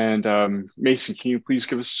 and Mason, can you please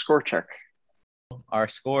give us a score check? our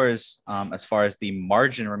scores, as far as the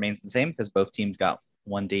margin, remains the same because both teams got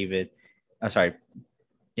one David.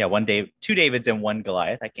 Two Davids and one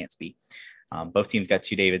Goliath. I can't speak. Both teams got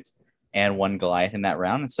two Davids and one Goliath in that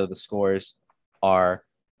round, and so the scores are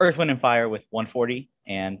Earth, Wind, and Fire with 140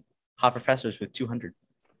 and Hot Professors with 200.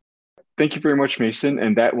 Thank you very much, Mason,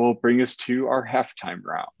 and that will bring us to our halftime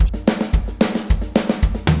round.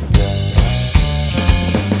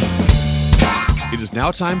 It is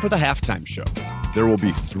now time for the halftime show. There will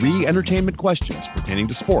be 3 entertainment questions pertaining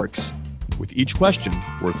to sports, with each question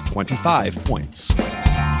worth 25 points.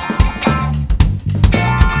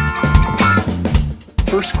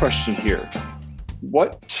 First question here.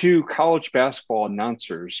 What two college basketball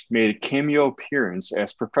announcers made a cameo appearance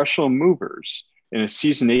as professional movers in a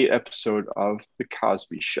season 8 episode of The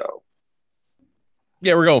Cosby Show?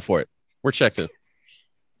 Yeah, we're going for it. We're checking.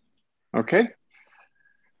 Okay.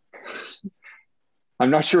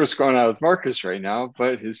 I'm not sure what's going on with Marcus right now,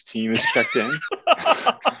 but his team is checked in.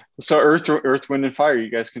 So Earth, Wind, and Fire,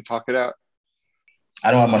 you guys can talk it out.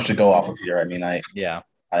 I don't have much to go off of here. I mean, I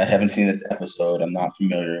haven't seen this episode. I'm not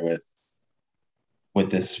familiar with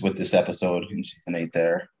this episode in season 8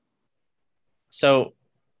 there. So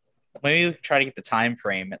maybe try to get the time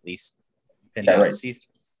frame at least. Right.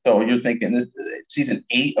 So you're thinking this season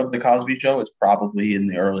 8 of The Cosby Show is probably in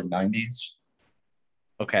the early 90s.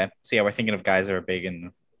 Okay. So yeah, we're thinking of guys that are big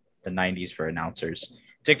in the 90s for announcers.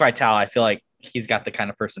 Dick Vitale, I feel like he's got the kind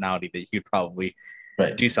of personality that he'd probably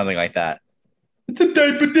do something like that. It's a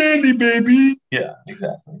diaper dandy, baby. Yeah,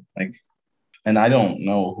 exactly. And I don't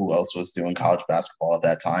know who else was doing college basketball at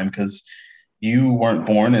that time because you weren't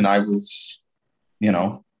born and I was,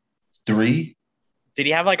 3. Did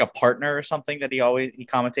he have like a partner or something that he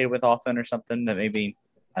commentated with often or something that maybe?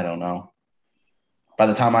 I don't know. By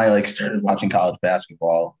the time I started watching college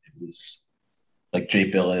basketball, it was like Jay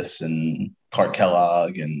Billis and Clark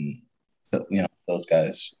Kellogg and those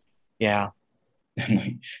guys. Yeah.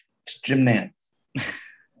 Jim Nance.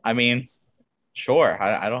 I mean, sure.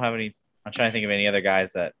 I don't have any. I'm trying to think of any other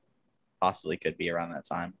guys that possibly could be around that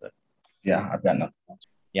time. But yeah, I've got nothing else.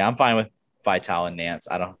 Yeah, I'm fine with Vitale and Nance.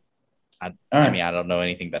 I don't know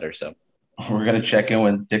anything better. So we're gonna check in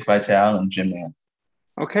with Dick Vitale and Jim Nance.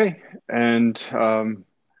 Okay, and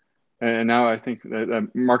now I think that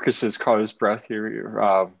Marcus has caught his breath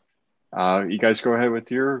here. You guys go ahead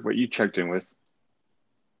with what you checked in with.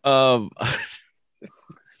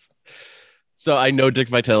 So I know Dick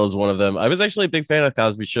Vitale is one of them. I was actually a big fan of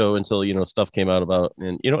Cosby Show until, stuff came out about,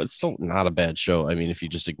 and, it's still not a bad show. I mean, if you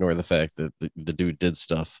just ignore the fact that the dude did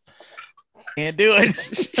stuff. Can't do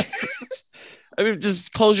it. I mean,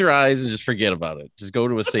 just close your eyes and just forget about it. Just go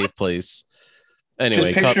to a safe place.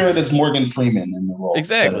 Anyway. Just picture it as Morgan Freeman in the role.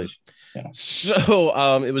 Exactly.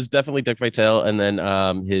 So it was definitely Dick Vitale. And then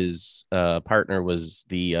his partner was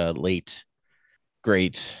the late,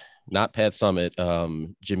 great, not Pat Summitt,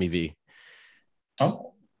 Jimmy V.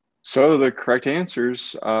 Oh, so the correct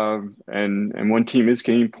answers, and one team is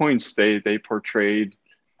getting points. They portrayed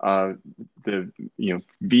the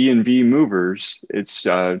V and V movers. It's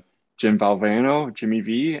Jim Valvano, Jimmy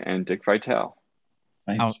V, and Dick Vitale.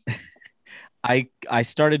 Nice. I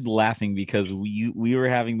started laughing because we were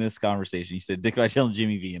having this conversation. You said Dick Vitale and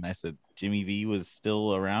Jimmy V, and I said Jimmy V was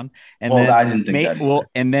still around. And then I didn't think that.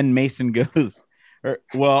 And then Mason goes,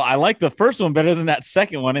 I like the first one better than that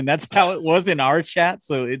second one, and that's how it was in our chat.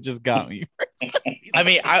 So it just got me. I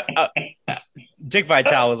mean, Dick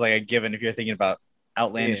Vitale was like a given if you're thinking about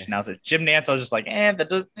outlandish announcers. Jim Nance, I was just like, that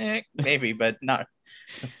does maybe, but not.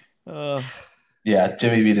 Yeah,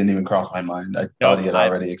 Jimmy V didn't even cross my mind. I thought he had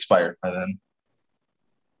already expired by then.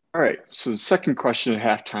 All right, so the second question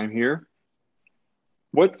at halftime here.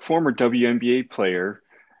 What former WNBA player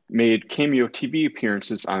made cameo TV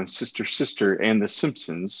appearances on Sister Sister and The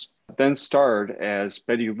Simpsons, then starred as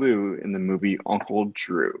Betty Lou in the movie Uncle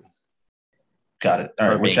Drew? Got it. All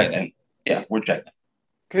right, we're checking. Yeah, we're checking.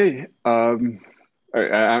 Okay.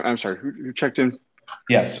 I'm sorry, who checked in?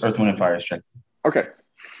 Yes, Earth, Wind, and Fire is checked in. Okay.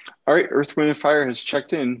 All right, Earth, Wind, and Fire has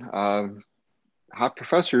checked in. Hot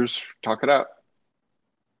professors, talk it out.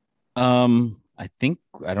 I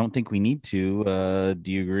don't think we need to.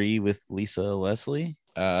 Do you agree with Lisa Leslie?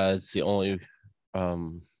 It's the only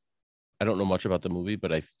I don't know much about the movie,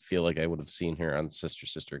 but I feel like I would have seen her on Sister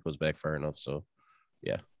Sister. It goes back far enough, so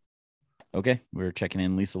yeah. Okay, we're checking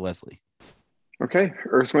in Lisa Leslie. Okay,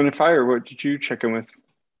 Earth, Wind, and Fire, what did you check in with?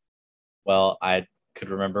 Well, I could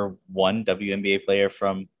remember one WNBA player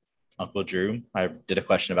from Uncle Drew. I did a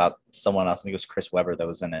question about someone else. I think it was Chris Webber that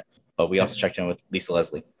was in it, but we also checked in with Lisa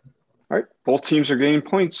Leslie. All right, both teams are getting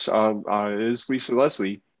points. It is Lisa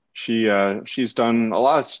Leslie. She's done a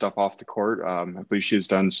lot of stuff off the court. I believe she's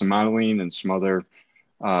done some modeling and some other,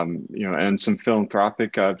 and some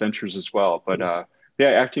philanthropic ventures as well. But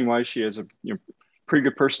acting wise, she has a pretty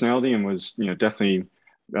good personality and was definitely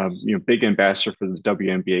big ambassador for the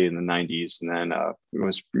WNBA in the '90s. And then it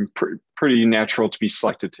was pretty natural to be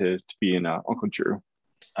selected to be in Uncle Drew.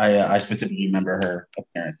 I specifically remember her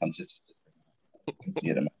appearance on Sister. See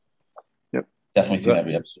it. Yep, definitely seen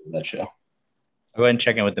every episode of that show. I'll go ahead and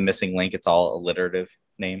check in with the missing link. It's all alliterative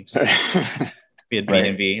names. We had B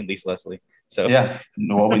and V and Lisa Leslie. So yeah,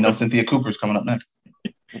 well, we know Cynthia Cooper's coming up next.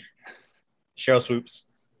 Cheryl Swoops.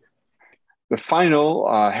 The final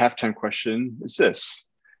halftime question is this: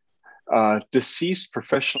 Deceased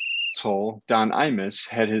professional asshole Don Imus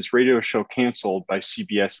had his radio show canceled by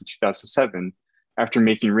CBS in 2007 after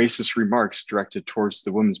making racist remarks directed towards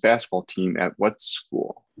the women's basketball team at what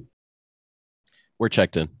school? We're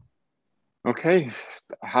checked in. Okay,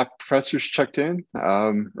 hot professors checked in.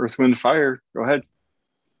 Earth, Wind, Fire, go ahead.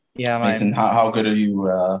 Yeah, Mason, how good are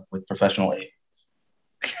you with professional aid?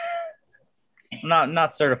 I'm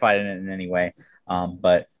not certified in it in any way,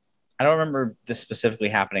 but I don't remember this specifically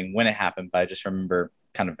happening when it happened, but I just remember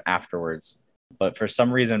kind of afterwards. But for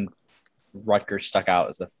some reason, Rutgers stuck out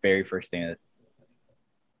as the very first thing that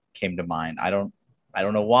came to mind. I don't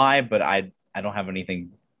know why, but I don't have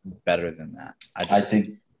anything better than that. I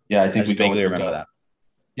think we go with your remember gut. that.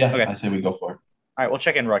 Yeah, okay. I say we go for it. All right, we'll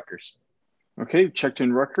check in Rutgers. Okay, checked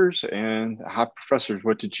in Rutgers. And hot professors,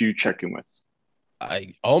 what did you check in with?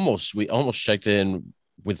 We almost checked in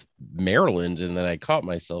with Maryland, and then I caught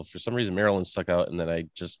myself. For some reason, Maryland stuck out, and then I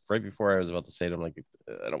just, right before I was about to say it, I'm like,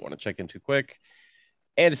 I don't want to check in too quick.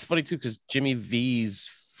 And it's funny, too, because Jimmy V's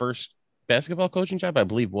first basketball coaching job, I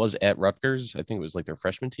believe, was at Rutgers. I think it was like their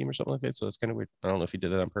freshman team or something like that, so it's kind of weird. I don't know if he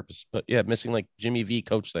did it on purpose, but yeah, missing like Jimmy V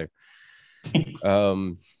coach there.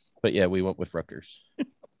 But yeah, we went with Rutgers.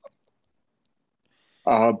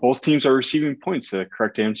 Both teams are receiving points. The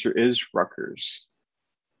correct answer is Rutgers.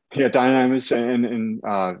 Yeah, Dynamis and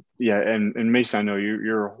Mason, I know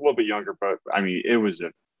you're a little bit younger, but I mean, it was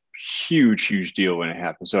a huge deal when it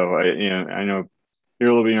happened. So I know you're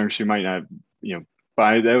a little bit younger, so you might not,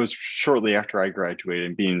 but that was shortly after I graduated,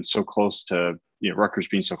 and being so close to, Rutgers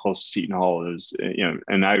being so close to Seton Hall is,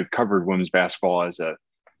 and I covered women's basketball as a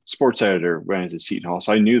sports editor when I was at Seton Hall.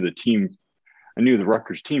 So I knew the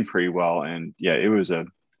Rutgers team pretty well. And yeah, it was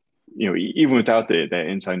even without that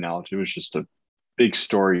inside knowledge, it was just a big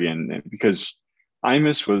story. And because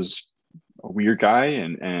Imus was a weird guy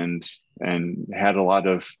and had a lot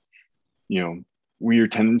of,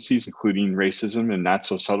 weird tendencies, including racism and not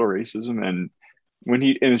so subtle racism. And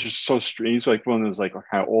it's just so strange. He's like one of those like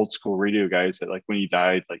kind of old school radio guys that like when he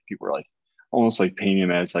died, like people were like almost like painting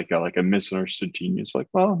him as like a misunderstood genius. Like,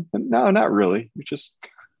 well, no, not really. You just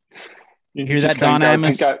hear that, Don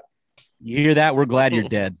Imus? You hear that? We're glad you're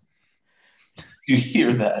dead. You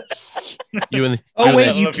hear that?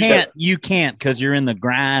 You can't because you're in the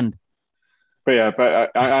grind. But yeah,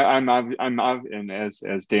 I'm and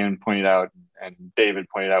as Dan pointed out and David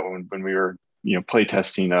pointed out when we were play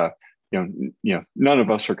testing, none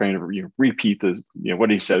of us are going to repeat the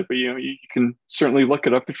what he said, but you can certainly look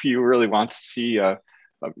it up if you really want to see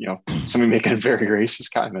somebody making a very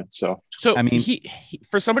racist comment. So I mean, he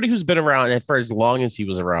for somebody who's been around for as long as he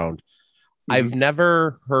was around, mm-hmm. I've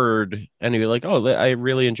never heard anybody like, oh, I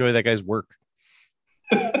really enjoy that guy's work.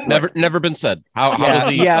 Never been said. How does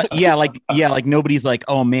he? Like nobody's like,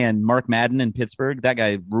 oh man, Mark Madden in Pittsburgh, that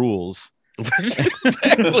guy rules.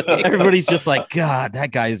 Exactly. Everybody's just like, God,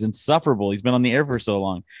 that guy is insufferable. He's been on the air for so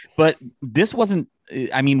long. But this wasn't.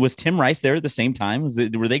 I mean, was Tim Rice there at the same time?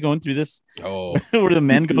 Were they going through this? Oh, were the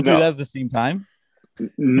men going through that at the same time?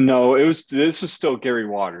 No, this was still Gary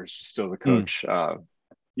Waters, still the coach.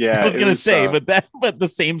 Yeah, I was gonna say, but the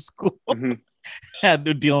same school. Mm-hmm. Had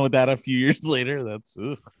to dealing with that a few years later. That's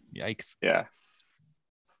yikes. Yeah.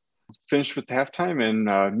 Finished with the halftime,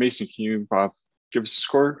 and Mason, can you give us a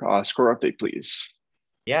score update, please?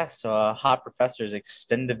 Yeah, so Hot Professors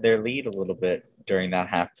extended their lead a little bit during that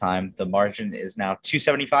halftime. The margin is now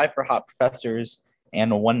 275 for Hot Professors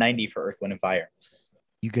and 190 for Earth, Wind, and Fire.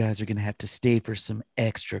 You guys are going to have to stay for some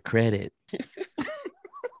extra credit.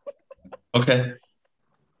 Okay.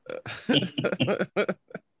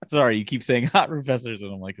 Sorry, you keep saying Hot Professors,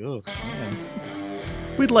 and I'm like, oh, man.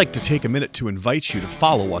 We'd like to take a minute to invite you to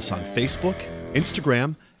follow us on Facebook,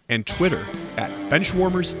 Instagram, and Twitter at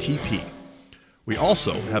BenchwarmersTP. We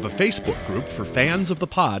also have a Facebook group for fans of the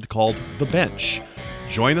pod called The Bench.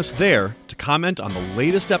 Join us there to comment on the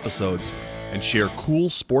latest episodes and share cool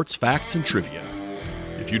sports facts and trivia.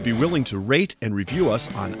 If you'd be willing to rate and review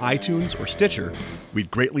us on iTunes or Stitcher,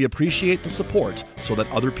 we'd greatly appreciate the support so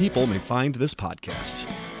that other people may find this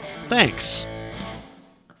podcast. Thanks.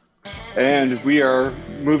 And we are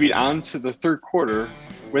moving on to the third quarter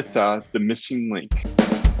with the missing link.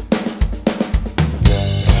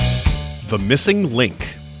 The Missing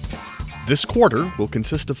Link. This quarter will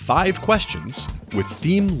consist of 5 questions with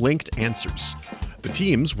theme-linked answers. The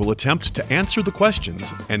teams will attempt to answer the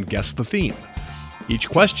questions and guess the theme. Each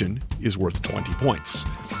question is worth 20 points.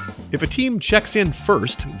 If a team checks in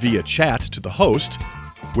first via chat to the host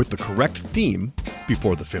with the correct theme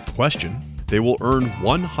before the 5th question, they will earn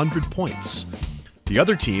 100 points. The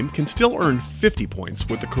other team can still earn 50 points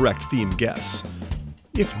with the correct theme guess.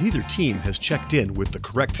 If neither team has checked in with the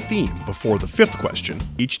correct theme before the fifth question,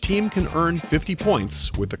 each team can earn 50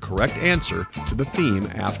 points with the correct answer to the theme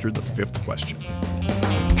after the fifth question.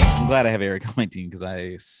 I'm glad I have Eric on my team because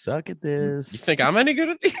I suck at this. You think I'm any good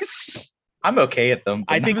at these? I'm okay at them.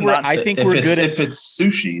 I think I'm we're not- good if it's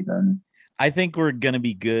sushi, then I think we're gonna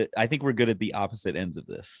be good. I think we're good at the opposite ends of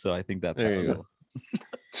this. So I think that's how There you it go. goes.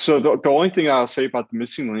 So the only thing I'll say about the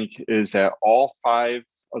missing link is that all 5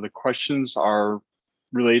 of the questions are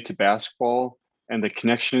related to basketball, and the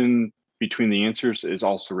connection between the answers is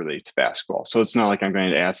also related to basketball. So it's not like I'm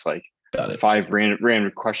going to ask like got it. 5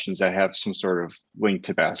 random questions that have some sort of link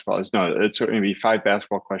to basketball. It's going to be 5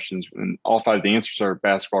 basketball questions, and all 5 of the answers are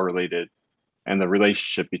basketball related, and the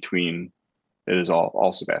relationship between it is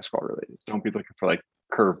also basketball related. Don't be looking for like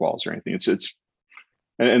curveballs or anything.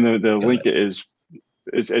 And the link is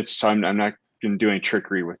so I'm not going to do any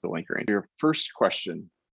trickery with the link or anything. Your first question.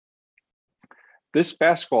 This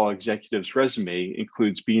basketball executive's resume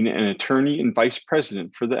includes being an attorney and vice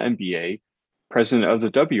president for the NBA, president of the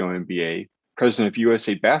WNBA, president of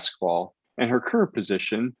USA Basketball, and her current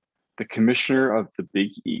position, the commissioner of the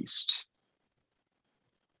Big East.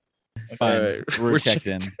 Fine. All right, We're checked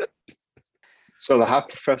in. So the hot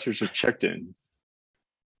professors are checked in.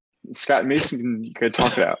 Scott Mason, you could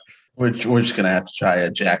talk it out. We're just gonna have to try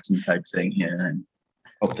a Jackson type thing here and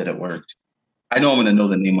hope that it works. I know I'm gonna know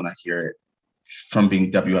the name when I hear it from being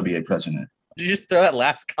WNBA president. Did you just throw that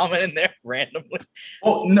last comment in there randomly?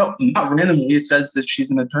 Oh no, not randomly. It says that she's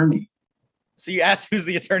an attorney. So you asked who's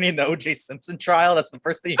the attorney in the O.J. Simpson trial? That's the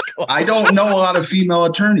first thing you go. I don't know a lot of female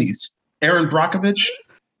attorneys. Aaron Brockovich,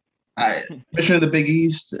 commissioner of the Big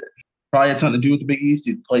East, probably had something to do with the Big East.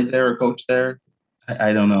 He played there or coached there.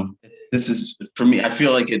 I don't know. This is, for me, I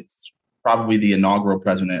feel like it's probably the inaugural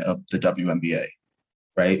president of the WNBA,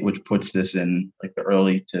 right? Which puts this in like the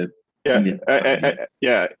early to mid.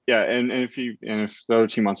 Yeah. And if the other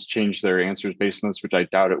team wants to change their answers based on this, which I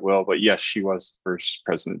doubt it will, but yes, she was the first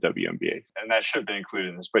president of WNBA, and that should have been included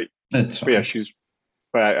in this. But yeah, she's.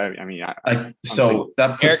 But I mean, so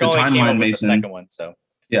that puts Eric the only came timeline, up with Mason. the second one, so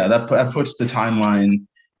Yeah, that puts the timeline,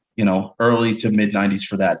 early to mid 90s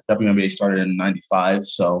for that. WNBA started in 95,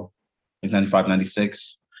 so like 95,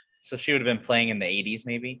 96. So she would have been playing in the 80s,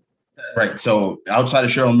 maybe. Right. So outside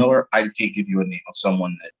of Cheryl Miller, I can't give you a name of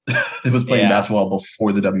someone that was playing basketball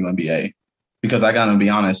before the WNBA, because I got to be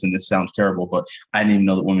honest, and this sounds terrible, but I didn't even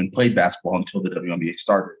know that women played basketball until the WNBA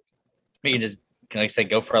started. You can just, like I said,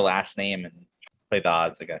 go for a last name and play the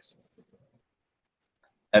odds, I guess.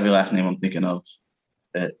 Every last name I'm thinking of.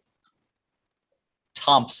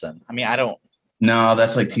 Thompson. I mean, I don't. No,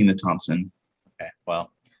 that's like Tina Thompson. Okay,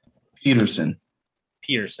 well. Peterson.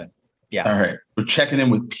 Yeah. All right. We're checking in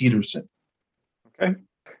with Peterson. Okay.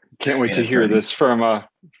 Can't wait to hear this from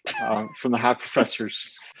the hot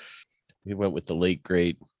professors. We went with the late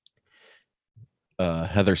great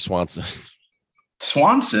Heather Swanson.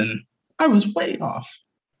 Swanson? I was way off.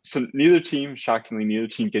 So shockingly, neither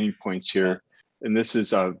team getting points here. And this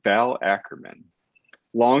is Val Ackerman,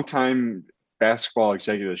 longtime basketball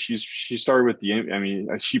executive. She started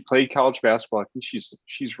with she played college basketball. I think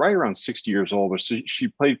she's right around 60 years old, but she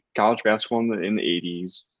played college basketball in the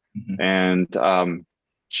 80s. Mm-hmm. And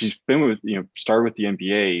she's been started with the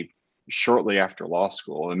NBA shortly after law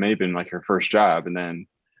school. It may have been like her first job, and then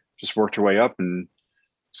just worked her way up. And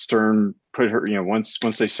Stern put her, once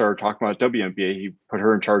they started talking about WNBA, he put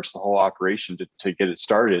her in charge of the whole operation to get it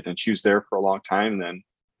started. And she was there for a long time, and then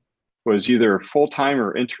was either full-time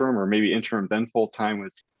or interim, or maybe interim then full-time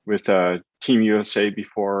with Team USA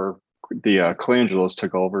before the Colangelos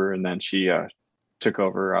took over, and then she took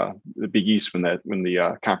over the Big East when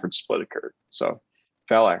the conference split occurred. So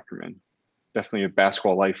Val Ackerman, definitely a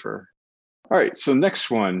basketball lifer. All right, so next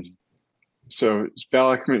one. So it's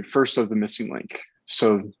Val Ackerman, first of the missing link.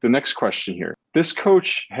 So the next question here. This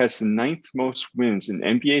coach has the 9th most wins in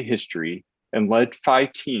NBA history and led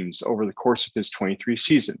 5 teams over the course of his 23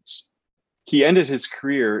 seasons. He ended his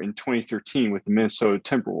career in 2013 with the Minnesota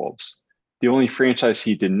Timberwolves, the only franchise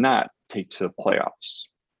he did not take to the playoffs.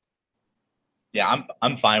 Yeah,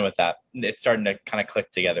 I'm fine with that. It's starting to kind of click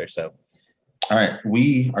together. So, all right,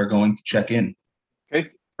 we are going to check in. Okay,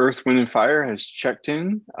 Earth, Wind, and Fire has checked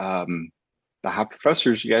in. The hot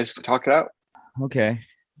professors, you guys can talk it out. Okay.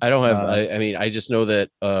 I don't have. I just know that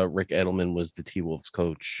Rick Edelman was the T-Wolves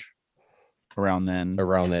coach around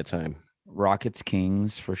that time. Rockets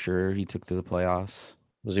Kings for sure. He took to the playoffs.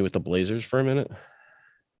 Was he with the Blazers for a minute?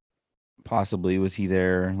 Possibly. Was he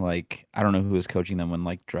there? Like, I don't know who was coaching them when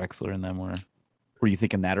like Drexler and them were. Were you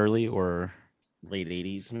thinking that early or late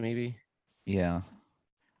 80s maybe? Yeah.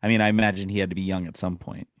 I mean, I imagine he had to be young at some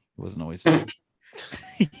point. It wasn't always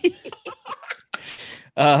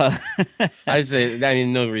uh, I say,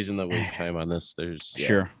 no reason to waste time on this. There's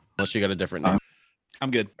Sure. unless you got a different name.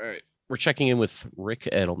 I'm good. All right, we're checking in with Rick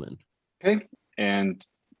Edelman. Okay. And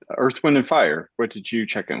Earth, Wind, and Fire. What did you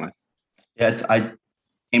check in with? Yeah, I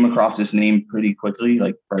came across this name pretty quickly,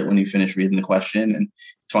 like right when you finished reading the question. And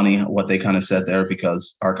it's funny what they kind of said there,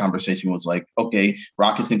 because our conversation was like, okay,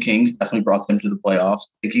 Rockets and Kings definitely brought them to the playoffs.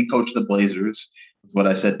 He coached the Blazers, is what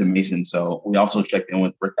I said to Mason. So we also checked in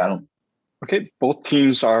with Rick Adelman. Okay, both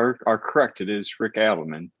teams are correct. It is Rick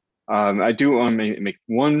Adelman. I do want to make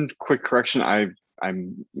one quick correction. I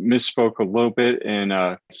misspoke a little bit,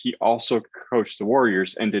 and he also coached the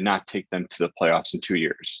Warriors and did not take them to the playoffs in 2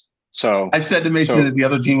 years. So I said to Mason that the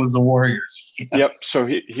other team was the Warriors. Yes. Yep. So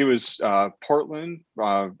he was Portland,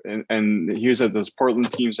 and he was at those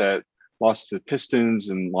Portland teams that lost to the Pistons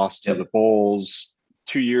and lost to the Bulls.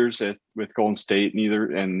 2 years with Golden State.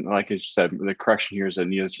 Neither, and like I said, the correction here is that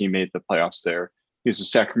neither team made the playoffs there. He was in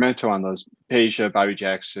Sacramento on those Peja, Bobby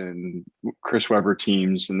Jackson, Chris Webber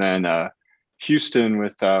teams, and then Houston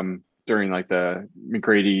with during like the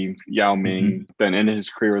McGrady, Yao Ming, then ended his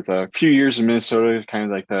career with a few years in Minnesota, kind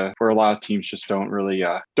of like where a lot of teams just coaches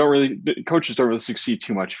don't really succeed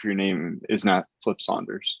too much if your name is not Flip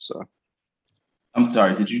Saunders. So I'm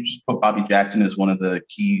sorry, did you just put Bobby Jackson as one of the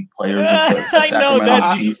key players of the Sacramento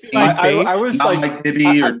that. team? I was not like Mike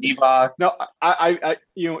Bibby or Divock. No, I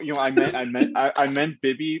meant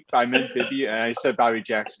Bibby. I meant Bibby, and I said Bobby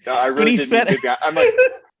Jackson. I really didn't mean Bibby. I'm like,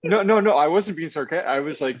 no. I wasn't being sarcastic. I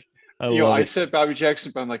was like, I said Bobby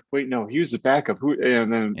Jackson, but I'm like, wait, no, he was the backup. Who?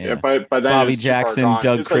 And then, by then, Bobby Jackson,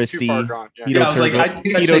 Doug Christie. I was like, I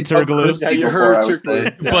think I said Doug Christie before I would say.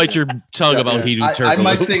 Bite your tongue about Hedo Turkoglu. I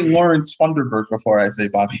might say Lawrence Funderburk before I say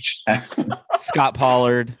Bobby Jackson. Scott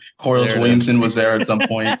Pollard. Corliss Williamson was there at some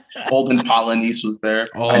point. Holden Polynice was there.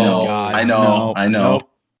 Oh, I know. Nope.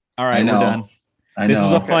 All right, we're done. This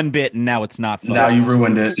is a fun bit, and now it's not fun. Now you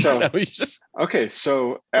ruined it. So, okay,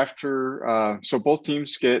 so after so both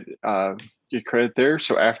teams get credit there.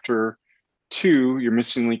 So after 2, your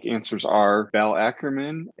missing link answers are Val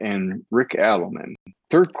Ackerman and Rick Adelman.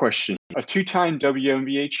 Third question: a 2-time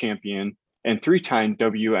WNBA champion and 3-time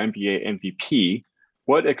WNBA MVP,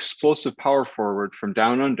 what explosive power forward from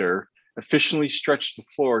down under efficiently stretched the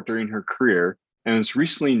floor during her career and was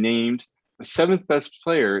recently named the 7th best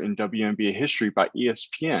player in WNBA history by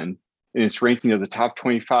ESPN in its ranking of the top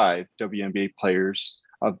 25 WNBA players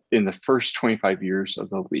in the first 25 years of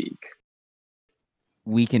the league?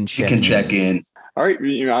 We can check in. All right,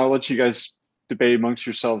 I'll let you guys debate amongst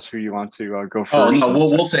yourselves who you want to go first. Oh no,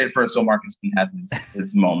 we'll say it first so Marcus can have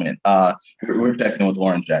his moment. We're checking with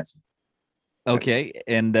Lauren Jackson. Okay,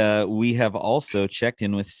 and we have also checked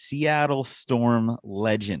in with Seattle Storm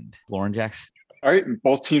legend Lauren Jackson. All right,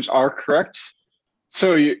 both teams are correct.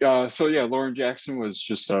 So Lauren Jackson was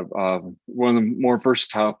just one of the more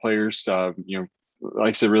versatile players. Like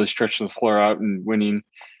I said, really stretching the floor out and winning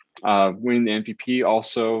the MVP.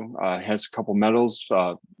 Also has a couple medals,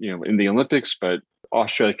 in the Olympics. But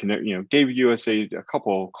Australia gave USA a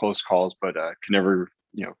couple close calls, but can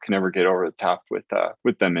never get over the top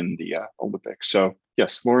with them in the Olympics. So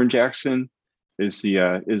yes, Lauren Jackson is the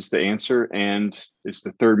answer, and is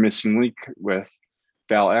the third missing link with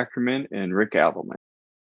Val Ackerman and Rick Adelman.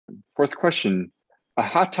 Fourth question: a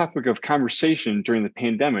hot topic of conversation during the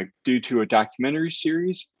pandemic due to a documentary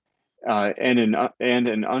series and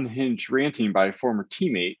an unhinged ranting by a former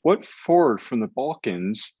teammate. What forward from the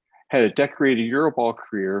Balkans had a decorated Euroball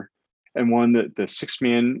career and won the NBA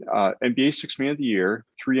Six Man of the Year,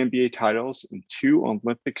 3 NBA titles, and 2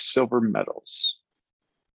 Olympic silver medals?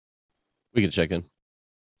 We can check in.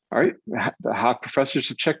 All right, the hot professors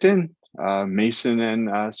have checked in. Mason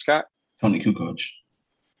and Scott. Tony Kukoc.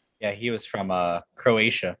 Yeah, he was from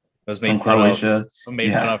Croatia. It was made fun of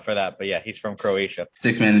for that, but yeah, he's from Croatia.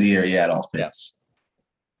 6 Man of the Year, yeah, it all fits.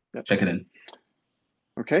 Yeah. Check it in.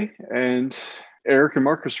 Okay, and Eric and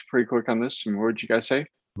Marcus were pretty quick on this. And what did you guys say?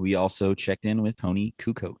 We also checked in with Tony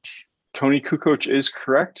Kukoc. Tony Kukoc is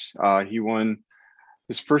correct. He won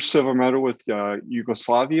his first silver medal with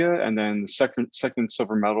Yugoslavia, and then the second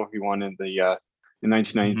silver medal he won in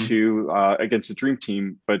 1992 against the Dream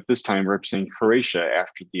Team, but this time representing Croatia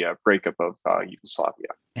after the breakup of Yugoslavia.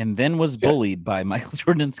 And then was bullied by Michael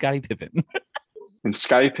Jordan and Scottie Pippen. And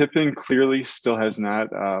Scottie Pippen clearly still has not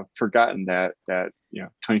forgotten that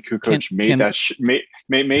Tony Kukoc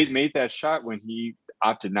made that shot when he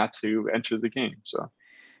opted not to enter the game. So.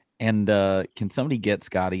 And can somebody get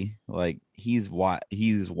Scottie? Like he's wild.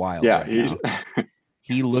 Yeah, now.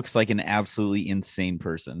 He looks like an absolutely insane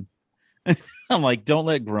person. I'm like, don't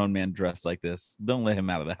let grown men dress like this. Don't let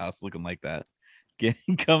him out of the house looking like that.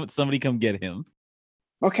 Somebody come get him.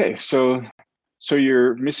 Okay, so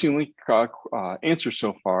your missing link answers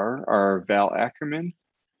so far are Val Ackerman,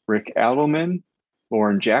 Rick Adelman,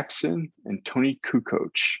 Lauren Jackson, and Tony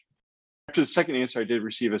Kukoc. After the second answer, I did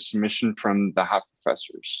receive a submission from the Hot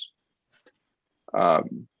Professors.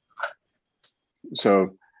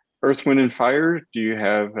 So Earth, Wind, and Fire, do you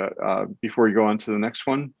have, before you go on to the next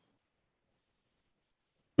one?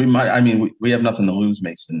 We have nothing to lose,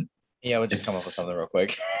 Mason. Yeah, we'll just come up with something real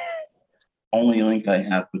quick. Only link I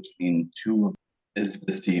have between two is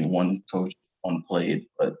this team. One coach, one played,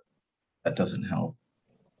 but that doesn't help.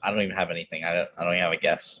 I don't even have anything. I don't even have a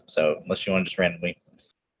guess. So unless you want to just randomly. Are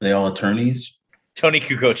they all attorneys? Tony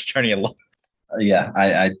Kukoc, attorney at law. Yeah,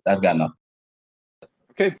 I've got nothing.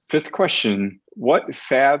 Okay, fifth question. What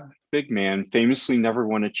Fab big man famously never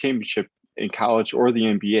won a championship in college or the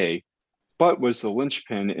NBA, but was the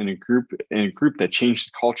linchpin in a group that changed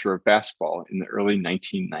the culture of basketball in the early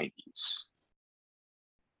 1990s?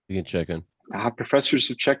 You can check in. Professors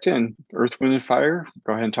have checked in. Earth, Wind, and Fire,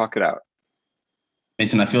 go ahead and talk it out.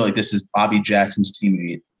 Mason, I feel like this is Bobby Jackson's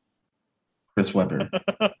teammate, Chris Webber.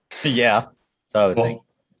 Yeah, so I would think.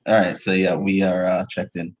 All right, so yeah, we are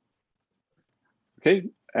checked in. Okay,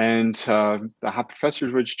 and the Hot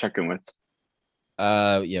Professors, what did you check in with?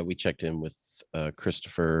 Yeah, we checked in with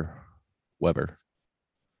Christopher Webber.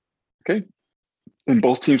 Okay, and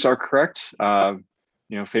both teams are correct.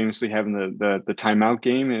 Famously having the timeout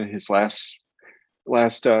game in his last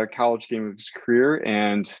college game of his career,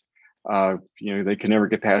 and they could never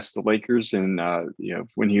get past the Lakers, and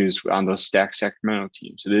when he was on those stacked Sacramento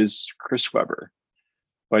teams, it is Chris Webber.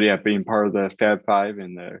 But yeah, being part of the Fab Five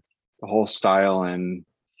and the whole style and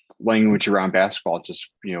language around basketball, just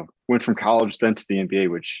went from college then to the NBA,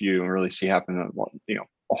 which you don't really see happen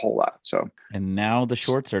a whole lot. So, and now the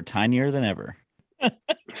shorts are tinier than ever,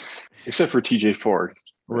 except for TJ Ford.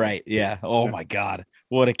 Right? Yeah. Oh my God,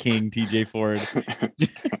 what a king, TJ Ford,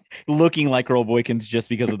 looking like Earl Boykins just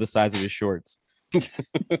because of the size of his shorts.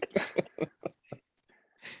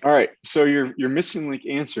 All right, so your missing link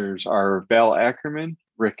answers are Val Ackerman,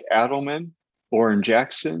 Rick Adelman, Lauren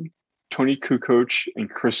Jackson, Tony Kukoc, and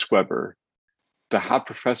Chris Webber. The Hot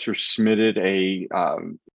Professor submitted a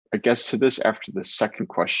guess to this after the second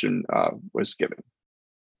question was given,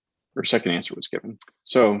 or second answer was given.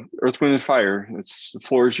 So Earth, Wind, and Fire, the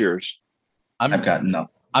floor is yours. I've got no.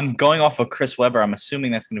 I'm going off of Chris Webber. I'm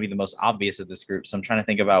assuming that's going to be the most obvious of this group. So I'm trying to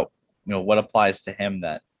think about what applies to him.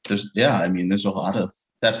 There's a lot of.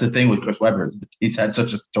 That's the thing with Chris Webber. He's had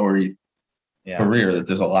such a storied career that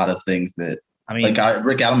there's a lot of things that. Rick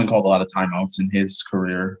Adelman called a lot of timeouts in his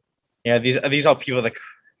career. Yeah, these all people that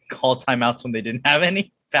call timeouts when they didn't have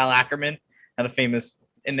any. Val Ackerman had a famous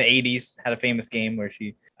in the '80s had a famous game where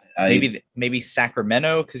maybe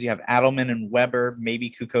Sacramento, because you have Adelman and Webber. Maybe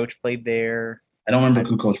Kukoc played there. I don't remember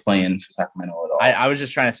Kukoc playing for Sacramento at all. I was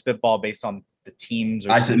just trying to spitball based on the teams.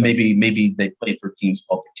 I said maybe they played for teams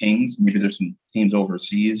called the Kings. Maybe there's some teams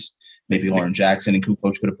overseas. Maybe Lauren Jackson and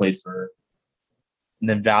Kukoc could have played for. And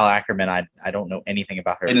then Val Ackerman, I don't know anything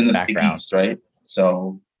about her in the background. East, right?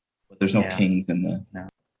 So there's no Kings in the. No.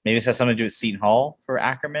 Maybe this has something to do with Seton Hall for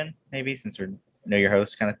Ackerman. Maybe since we're know your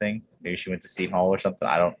host kind of thing. Maybe she went to Seton Hall or something.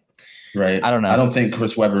 I don't know. I don't think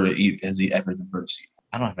Chris Webber has he ever been to Seton.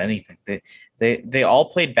 I don't have anything. They all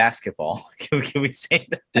played basketball. Can we say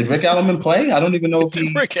that? Did Rick Adelman play? I don't even know if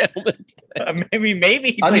he. Rick Adelman.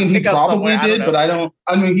 Maybe. He probably did, but I don't.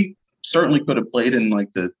 He certainly could have played in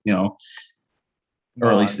like the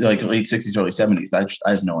early late 60s, early 70s. I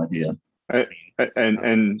have no idea.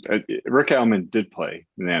 And Rick Adelman did play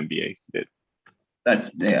in the NBA.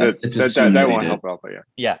 That won't help out, but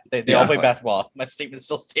they all play basketball. My statement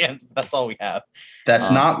still stands, but that's all we have.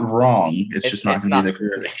 That's not wrong. It's just not going to be the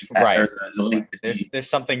career right. There's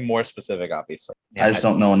something more specific, obviously. Yeah, I just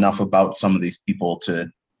don't know enough about some of these people to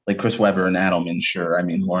like Chris Webber and Adelman. Sure,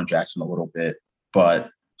 Lauren Jackson a little bit,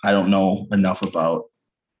 but I don't know enough about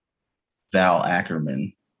Val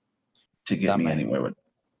Ackerman to get me anywhere with.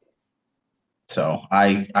 So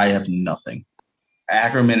I have nothing.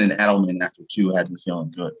 Ackerman and Adelman after two had me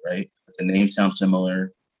feeling good, right? The names sound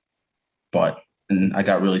similar, but I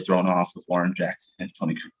got really thrown off with Lauren Jackson and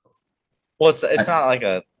Tony Kukoc. Well, it's not like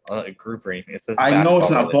a group or anything. It says I know it's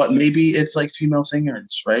not, but maybe it's like female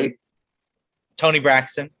singers, right? Tony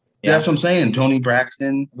Braxton. Yeah, that's what I'm saying. Tony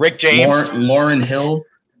Braxton, Rick James, Lauren Hill.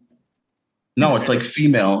 No, it's like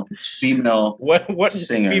female. It's female. What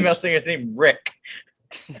singers. Female singer's name? Rick.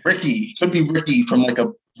 Ricky. Could be Ricky from like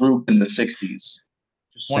a group in the 60s.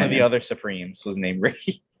 One of the other Supremes was named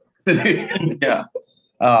Ricky. Yeah.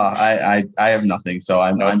 I have nothing, so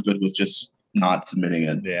I'm good with just not submitting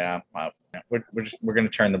it. Yeah. We're going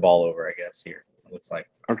to turn the ball over, I guess. Here it looks like.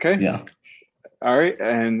 Okay. Yeah. All right.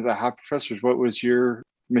 And the Hot Professors, what was your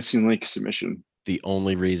missing link submission? The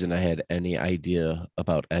only reason I had any idea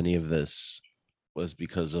about any of this was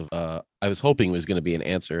because of I was hoping it was going to be an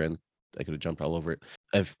answer, and I could have jumped all over it.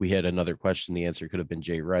 If we had another question, the answer could have been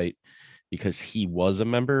Jay Wright, because he was a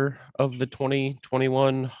member of the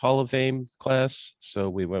 2021 Hall of Fame class. So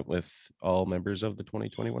we went with all members of the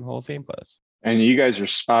 2021 Hall of Fame class. And you guys are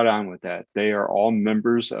spot on with that. They are all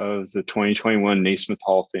members of the 2021 Naismith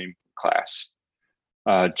Hall of Fame class.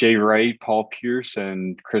 Jay Wright, Paul Pierce,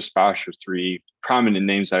 and Chris Bosch are three prominent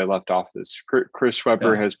names I left off this. Chris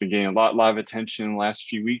Webber has been getting a lot of attention in the last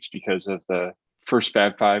few weeks because of the first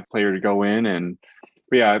Fab Five player to go in.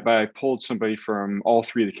 But I pulled somebody from all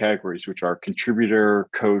three of the categories, which are contributor,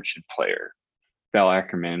 coach, and player. Val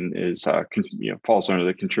Ackerman is falls under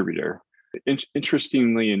the contributor.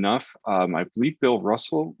 Interestingly enough, I believe Bill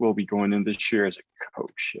Russell will be going in this year as a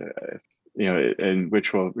coach. And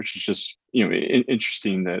which is just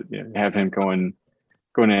interesting that have him going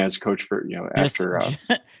as coach for after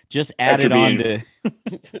just added on to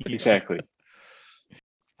exactly.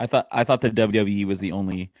 I thought the WWE was the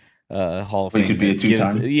only Hall of We Fame. could be a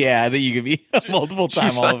two-time. That you could be a multiple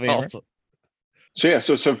time Hall of Famer.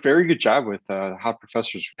 So very good job with Hot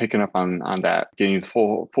Professors picking up on that, getting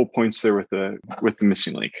full points there with the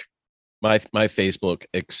missing link. My Facebook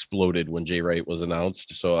exploded when Jay Wright was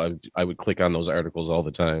announced, so I would click on those articles all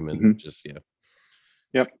the time and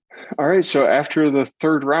Yep. All right. So after the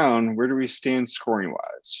third round, where do we stand scoring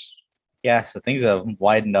wise? Yeah, so things have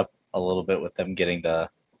widened up a little bit with them getting the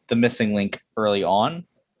missing link early on.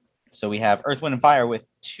 So we have Earth, Wind, and Fire with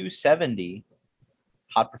 270,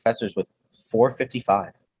 Hot Professors with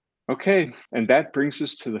 455. Okay, and that brings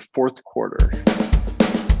us to the fourth quarter.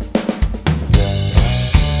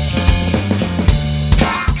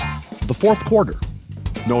 The fourth quarter,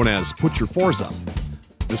 known as Put Your Fours Up.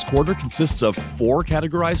 This quarter consists of 4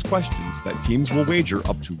 categorized questions that teams will wager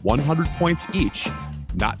up to 100 points each,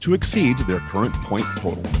 not to exceed their current point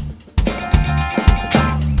total.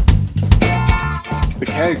 The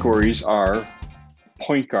categories are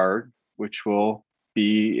point guard, which will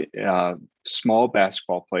be small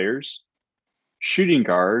basketball players, shooting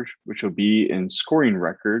guard, which will be in scoring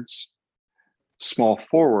records, small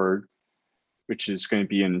forward, which is going to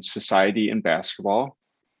be in society and basketball,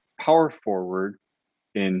 power forward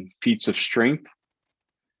in feats of strength,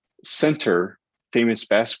 center, famous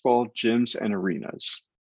basketball gyms and arenas.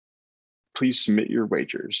 Please submit your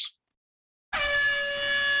wagers.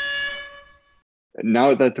 And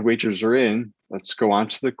now that the wagers are in, let's go on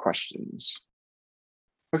to the questions.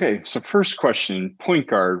 Okay, so first question, point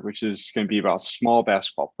guard, which is going to be about small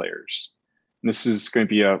basketball players. And this is going to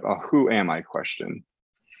be a who am I question.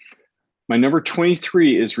 My number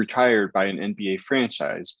 23 is retired by an NBA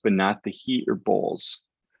franchise, but not the Heat or Bulls.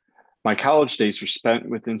 My college days were spent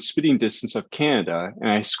within spitting distance of Canada, and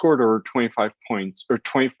I scored over 25 points or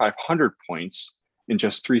 2,500 points in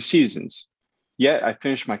just 3 seasons. Yet I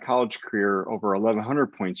finished my college career over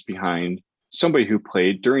 1,100 points behind somebody who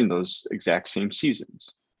played during those exact same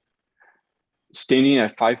seasons. Standing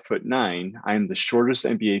at 5'9", I am the shortest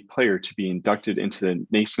NBA player to be inducted into the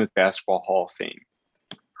Naismith Basketball Hall of Fame.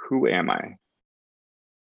 Who am I?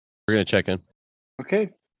 We're going to check in. Okay.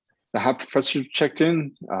 The Hot Professor checked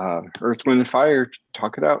in. Earth, Wind, and Fire,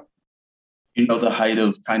 talk it out. You know the height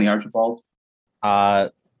of Tiny Archibald? No,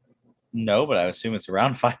 but I assume it's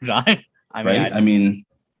around 5'9". I mean,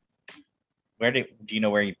 where do you know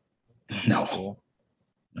where you? No.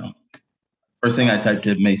 First thing I typed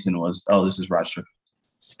to Mason was, this is Rochester.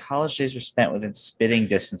 College days were spent within spitting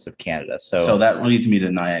distance of Canada. So that leads me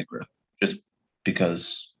to Niagara, just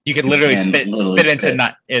because you could literally spit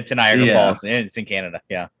into Niagara Falls. It's in Canada.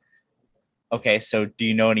 Yeah. Okay. So do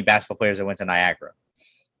you know any basketball players that went to Niagara?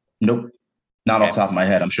 Nope. Not off the top of my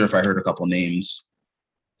head. I'm sure if I heard a couple names.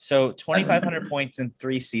 So 2,500 points in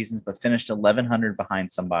 3 seasons, but finished 1,100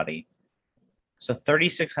 behind somebody. So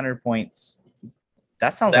 3,600 points.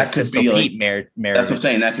 That sounds like Pistol Pete married. That's what I'm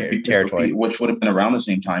saying. That could be Pistol Pete, which would have been around the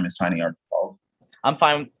same time as Tiny Archibald. I'm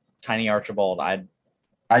fine with Tiny Archibald.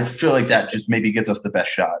 I feel like that just maybe gets us the best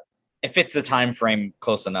shot. It fits the time frame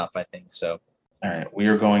close enough, I think. So. All right. We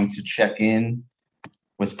are going to check in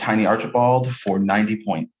with Tiny Archibald for 90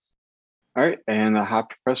 points. All right. And the Hot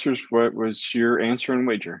Professors, what was your answer and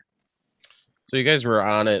wager? So you guys were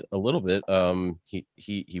on it a little bit.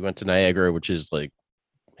 He went to Niagara, which is like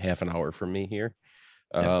half an hour from me here.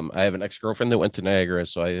 I have an ex-girlfriend that went to Niagara,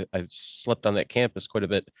 so I've slept on that campus quite a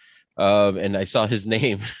bit. And I saw his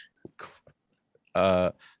name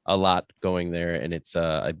a lot going there, and it's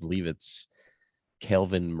I believe it's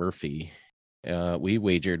Calvin Murphy. We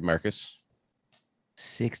wagered, Marcus.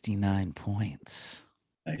 69 points.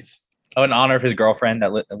 Nice. Oh, in honor of his girlfriend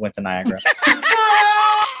that went to Niagara.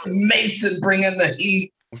 Mason bringing the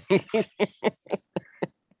heat.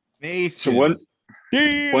 Mason. So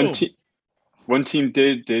one team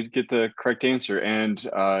did get the correct answer, and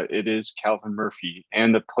it is Calvin Murphy.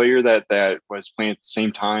 And the player that was playing at the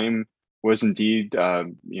same time was indeed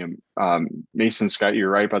Mason Scott. You're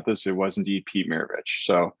right about this. It was indeed Pete Maravich.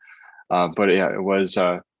 So, but yeah, it was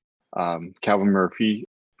Calvin Murphy.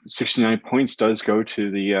 69 points does go to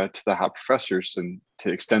the Hot Professors and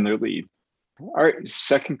to extend their lead. All right,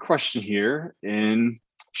 second question here in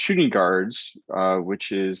shooting guards,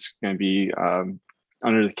 which is going to be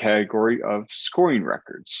under the category of scoring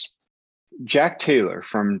records. Jack Taylor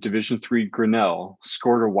from Division III Grinnell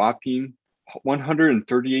scored a whopping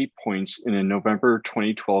 138 points in a November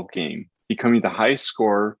 2012 game, becoming the highest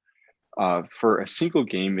scorer for a single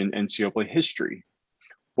game in NCAA history.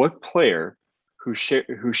 What player who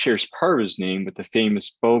shares part of his name with the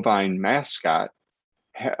famous bovine mascot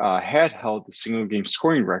had held the single game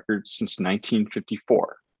scoring record since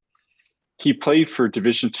 1954? He played for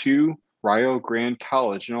Division II Rio Grande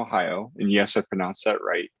College in Ohio, and yes, I pronounced that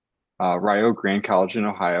right, Rio Grande College in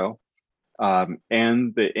Ohio,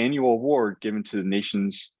 and the annual award given to the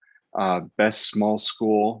nation's best small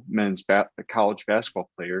school men's college basketball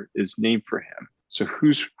player is named for him. So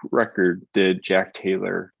whose record did Jack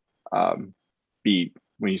Taylor beat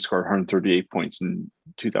when he scored 138 points in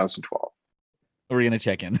 2012? We're going to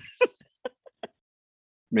check in.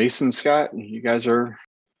 Mason, Scott, you guys are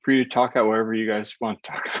free to talk about whatever you guys want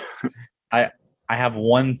to talk about. I have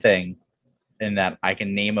one thing in that I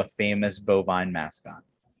can name a famous bovine mascot.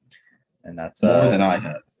 And that's more than I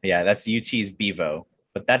have. Yeah, that's UT's Bevo.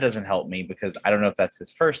 But that doesn't help me because I don't know if that's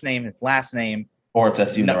his first name, his last name. Or if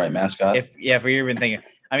that's even the right mascot. If you're even thinking,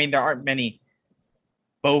 I mean, there aren't many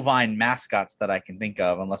bovine mascots that I can think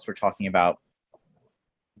of unless we're talking about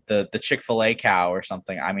the Chick-fil-A cow or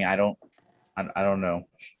something. I mean, I don't know.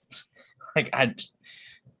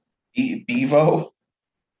 Bevo?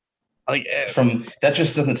 From that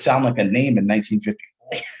just doesn't sound like a name in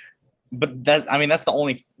 1954. But that's the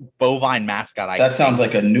only bovine mascot That sounds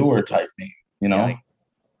like a newer type name, Yeah,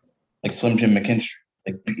 like Slim Jim McKinstry,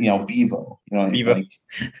 Bevo, Bevo. Like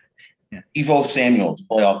Evo Samuels,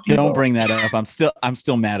 playoff. Don't bring that up. I'm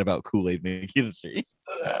still mad about Kool-Aid McKinstry.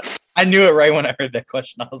 I knew it right when I heard that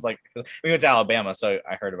question. I was like, we went to Alabama, so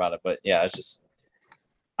I heard about it. But yeah, it's just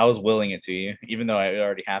I was willing it to you, even though I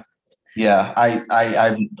already have. Yeah,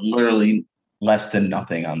 I'm literally less than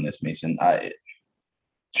nothing on this, Mason.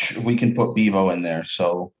 We can put Bevo in there.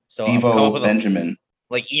 So Bevo Benjamin.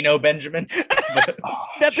 Like Eno Benjamin.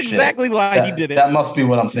 That's exactly why he did it. That must be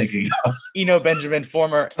what I'm thinking of. Eno Benjamin,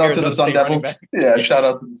 former shout out to the Sun Devils. Yeah, shout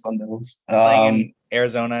out to the Sun Devils. Playing in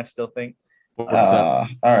Arizona, I still think. All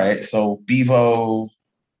right, so Bevo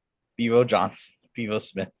Johnson, Bevo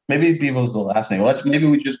Smith. Maybe Bevo's the last name. Maybe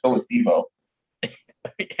we just go with Bevo.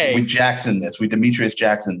 Hey. We Jackson this. We Demetrius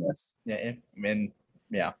Jackson this. Yeah,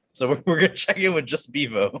 yeah. So we're gonna check in with just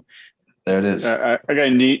Bevo. There it is. I gotta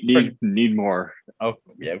need more. Oh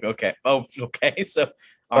yeah. Okay. Oh okay. So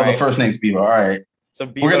the first name's Bevo. All right. So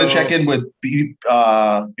Bevo, we're gonna check in with you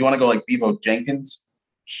want to go like Bevo Jenkins?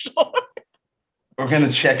 Sure. We're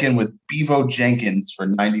gonna check in with Bevo Jenkins for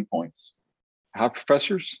 90 points. Hot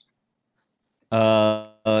Professors?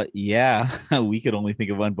 Yeah, we could only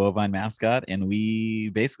think of one bovine mascot, and we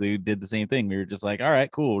basically did the same thing. We were just like, all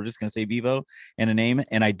right, cool. We're just gonna say Bevo and a name.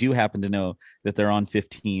 And I do happen to know that they're on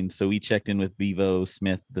 15, so we checked in with Bevo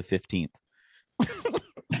Smith the 15th.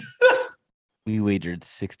 We wagered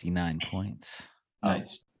 69 points.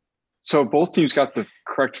 Nice. So both teams got the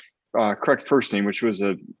correct first name, which was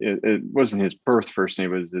it wasn't his birth first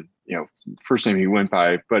name, it was the first name he went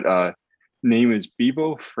by, but name is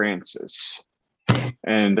Bevo Francis.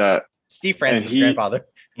 And Steve Francis' grandfather.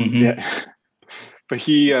 Mm-hmm. Yeah. But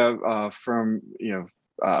he from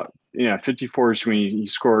 54 is when he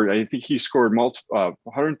scored. I think he scored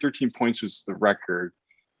 113 points was the record.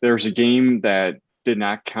 There was a game that did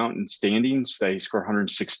not count in standings that he scored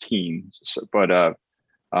 116. So,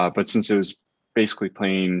 but since it was basically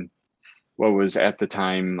playing what was at the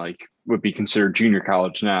time like would be considered junior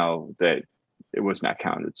college now, that it was not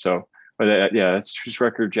counted. So, but that's whose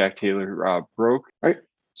record Jack Taylor broke. All right.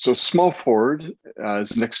 So small forward is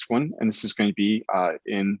the next one, and this is going to be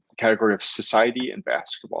in the category of society and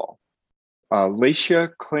basketball. Lacia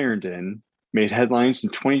Clarendon made headlines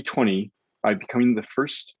in 2020 by becoming the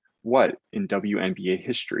first what in WNBA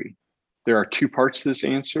history? There are two parts to this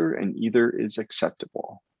answer, and either is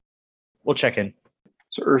acceptable. We'll check in.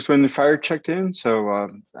 So Earth, Wind, and Fire checked in. So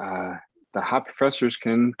the hot professors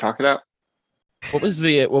can talk it out. What was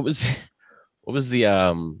the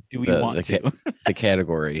Do we want to? the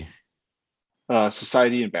category?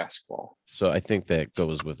 Society and basketball. So I think that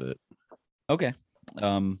goes with it. Okay.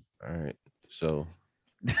 All right. So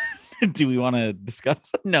do we want to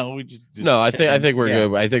discuss? No, we just no. I think we're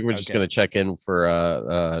good. I think we're just Okay. gonna check in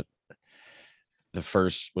for the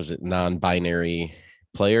first, was it non-binary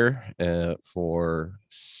player for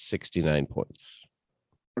 69 points.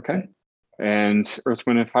 Okay. And Earth,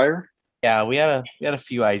 Wind, and Fire. Yeah, we had a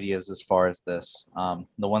few ideas as far as this.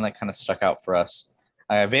 The one that kind of stuck out for us,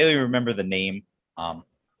 I vaguely remember the name,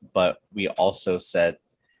 but we also said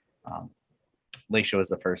Laisha was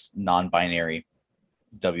the first non-binary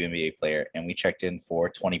WNBA player, and we checked in for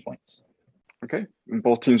 20 points. Okay, and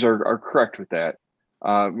both teams are correct with that.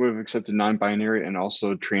 We've accepted non-binary and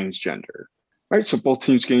also transgender. All right, so both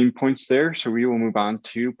teams getting points there. So we will move on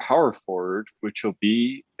to power forward, which will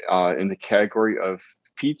be in the category of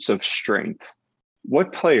feats of strength.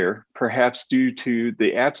 What player, perhaps due to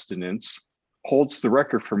the abstinence, holds the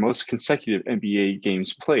record for most consecutive NBA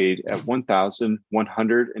games played at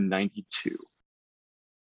 1,192?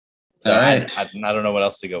 So All right. I don't know what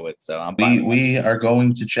else to go with. So I'm fine. We are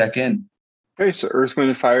going to check in. Okay, so Earth, Wind,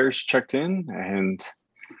 and Fire is checked in, and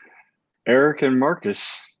Eric and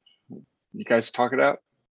Marcus, you guys talk it out.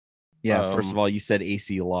 Yeah, first of all, you said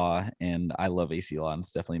AC Law, and I love AC Law, and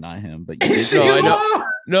it's definitely not him. But you did No, I know.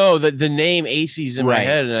 No, the name AC's in my Right.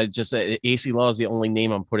 head, and I just AC Law is the only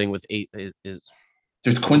name I'm putting with eight. Is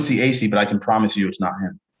There's Quincy AC, but I can promise you it's not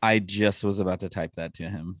him. I just was about to type that to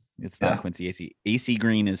him. It's not Quincy AC. AC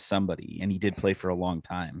Green is somebody, and he did play for a long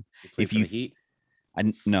time. if you Heat?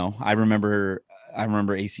 I remember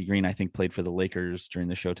AC Green. I think played for the Lakers during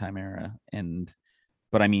the Showtime era,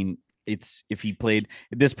 but I mean, it's if he played.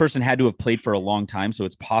 This person had to have played for a long time, so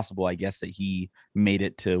it's possible, I guess, that he made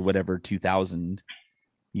it to whatever 2000.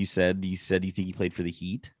 You said you think he played for the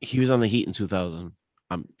Heat. He was on the Heat in 2000.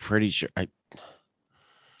 I'm pretty sure. I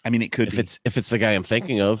mean, it could be. If it's the guy I'm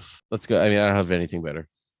thinking of. Let's go. I mean, I don't have anything better.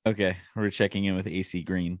 Okay, we're checking in with AC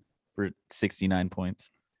Green for 69 points.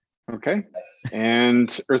 Okay,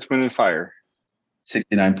 and Earth, Wind, and Fire.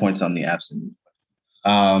 69 points on the absent.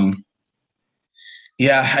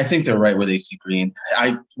 Yeah, I think they're right with AC Green.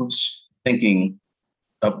 I was thinking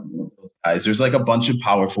of guys. There's like a bunch of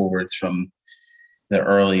power forwards from the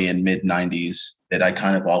early and mid 90s that I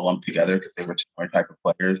kind of all lumped together because they were similar type of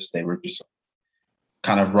players. They were just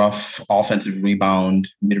kind of rough offensive rebound,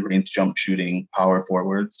 mid-range jump shooting power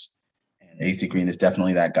forwards. And AC Green is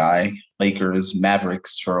definitely that guy. Lakers,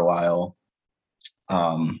 Mavericks for a while.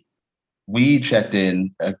 We checked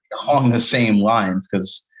in along the same lines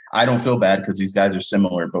because I don't feel bad because these guys are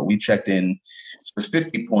similar, but we checked in for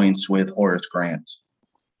 50 points with Horace Grant.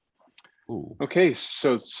 Ooh. Okay,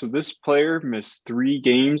 so this player missed 3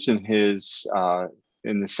 games in his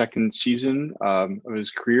in the second season of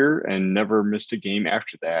his career and never missed a game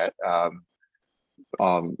after that.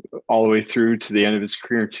 All the way through to the end of his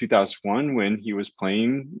career in 2001 when he was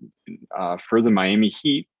playing for the Miami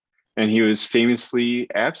Heat, and he was famously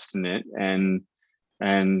abstinent and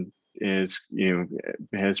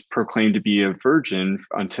has proclaimed to be a virgin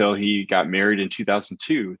until he got married in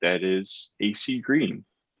 2002. That is AC Green.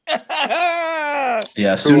 Yeah,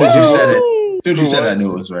 as soon as you said it, I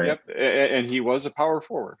knew it was right. Yep, and he was a power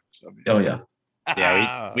forward. So. Oh yeah.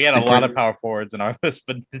 Yeah, we had a lot of power forwards in our list,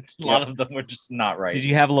 but a lot of them were just not right. Did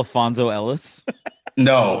you have LaFonso Ellis?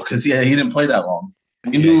 No, because he didn't play that long.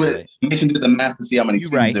 We knew it. Mason did the math to see how many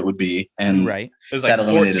seasons it would be, and It was like that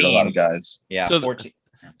eliminated 14. a lot of guys. Yeah, So 14.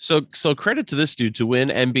 So credit to this dude to win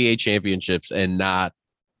NBA championships and not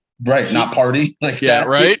not party like that.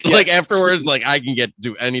 right. Yeah. Like afterwards, like I can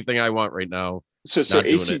do anything I want right now. So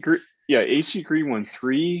AC Green, AC Green won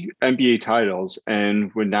 3 NBA titles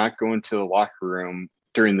and would not go into the locker room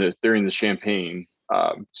during the champagne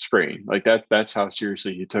spraying. Like that. That's how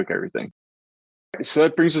seriously he took everything. So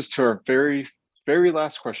that brings us to our very, very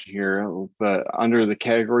last question here, but under the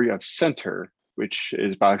category of center, which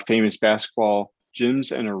is about famous basketball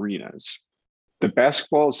gyms and arenas. The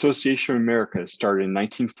Basketball Association of America started in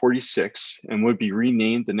 1946 and would be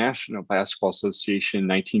renamed the National Basketball Association in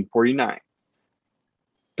 1949.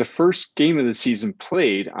 The first game of the season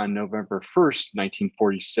played on November 1st,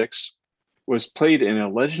 1946, was played in a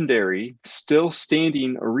legendary, still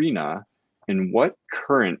standing arena in what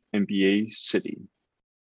current NBA city?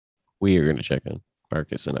 We are going to check in,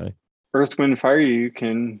 Marcus and I. Earth, Wind, and Fire, you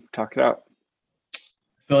can talk it out. I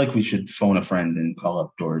feel like we should phone a friend and call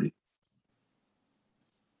up Doherty.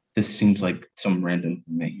 This seems like some random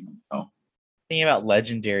thing. Oh, Thinking about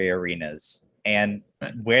legendary arenas, And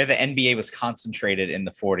where the NBA was concentrated in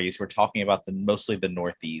the 40s, we're talking about mostly the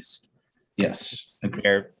Northeast. Yes.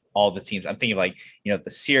 Where all the teams, I'm thinking like, the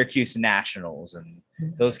Syracuse Nationals and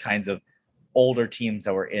those kinds of older teams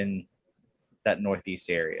that were in that Northeast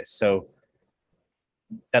area. So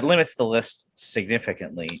that limits the list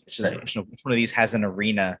significantly. It's just a question of which one of these has an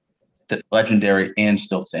arena that's legendary and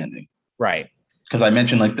still standing. Right. Because I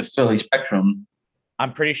mentioned like the Philly Spectrum.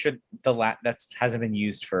 I'm pretty sure that hasn't been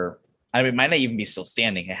used for, it might not even be still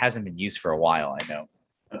standing. It hasn't been used for a while, I know.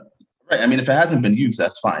 Right. I mean, if it hasn't been used,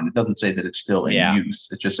 that's fine. It doesn't say that it's still in use.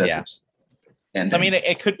 It just says it's standing. So, I mean,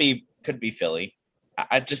 it could be Philly.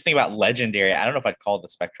 I just think about legendary. I don't know if I'd call the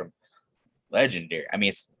Spectrum legendary. I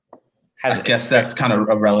mean, I guess that's kind of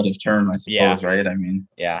a relative term, I suppose, right? I mean,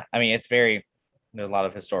 it's there's a lot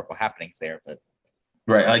of historical happenings there, but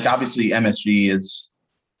right. Like obviously MSG is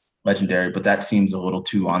legendary, but that seems a little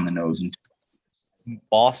too on the nose. And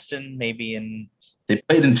Boston, maybe they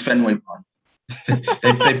played in Fenway Park.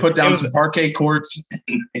 they put down some parquet courts.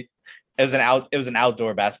 It was an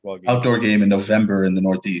outdoor basketball game. Outdoor game in November in the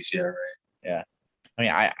Northeast. Yeah, right. Yeah. I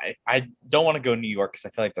mean, I don't want to go New York because I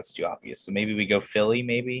feel like that's too obvious. So maybe we go Philly,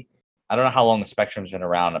 maybe. I don't know how long the Spectrum's been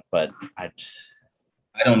around, but I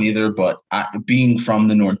don't either. But being from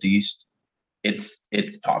the Northeast, it's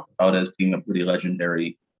talked about as being a pretty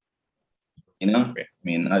legendary. I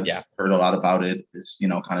mean, I've heard a lot about it. It's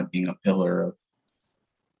kind of being a pillar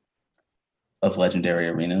of legendary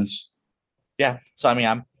arenas. Yeah. So I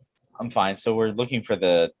mean, I'm fine. So we're looking for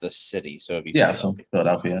the city. So it'd be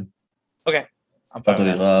Philadelphia. Okay. I'm fine.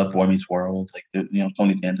 Brotherly Love, Boy Meets World,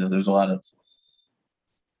 Tony Danza. There's a lot of.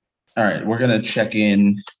 All right, we're gonna check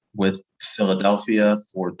in with Philadelphia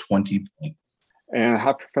for 20 points. And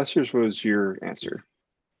Hot Professors was your answer.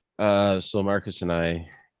 So Marcus and I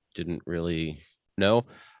didn't really know.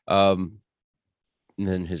 And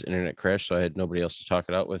then his internet crashed, so I had nobody else to talk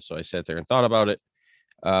it out with. So I sat there and thought about it.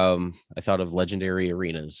 I thought of legendary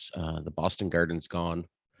arenas. The Boston Garden's gone.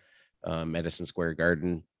 Madison Square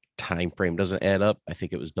Garden time frame doesn't add up. I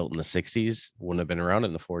think it was built in the 60s. Wouldn't have been around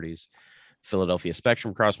in the 40s. Philadelphia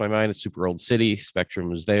Spectrum crossed my mind. It's super old city. Spectrum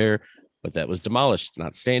was there, but that was demolished,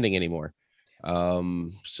 not standing anymore.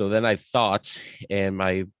 So then I thought, and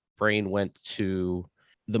my brain went to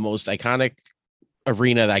the most iconic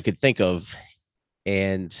arena that I could think of.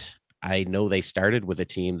 And I know they started with a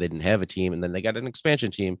team. They didn't have a team. And then they got an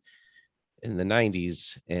expansion team in the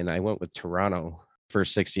 90s. And I went with Toronto for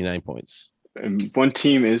 69 points. And one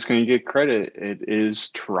team is going to get credit. It is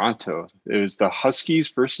Toronto. It was the Huskies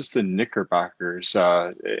versus the Knickerbockers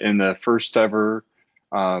in the first ever,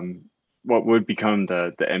 what would become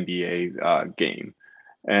the NBA game.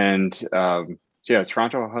 And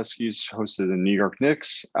Toronto Huskies hosted the New York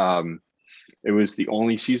Knicks. It was the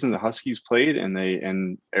only season the Huskies played,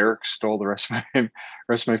 and Eric stole the rest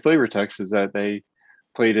of my flavor text, is that they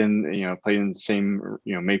played in the same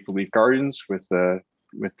Maple Leaf Gardens with the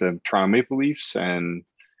Toronto Maple Leafs, and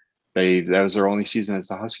that was their only season as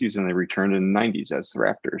the Huskies, and they returned in the 90s as the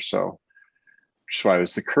Raptors. So which is why it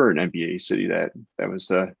was the current NBA city. That was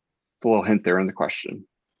the little hint there in the question.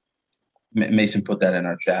 Mason put that in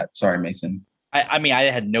our chat. Sorry, Mason. I mean, I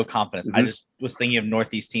had no confidence. Mm-hmm. I just was thinking of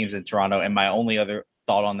Northeast teams in Toronto, and my only other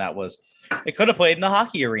thought on that was it could have played in the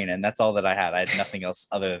hockey arena, and that's all that I had. I had nothing else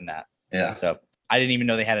other than that. Yeah. So I didn't even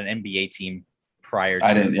know they had an NBA team prior to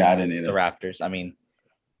I didn't either. The Raptors. I mean,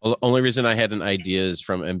 well, the only reason I had an idea is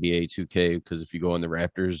from NBA 2K, because if you go on the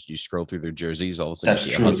Raptors, you scroll through their jerseys, all of a sudden that's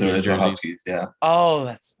true. There's Huskies, yeah.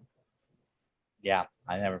 Oh,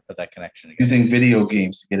 I never put that connection together. Using video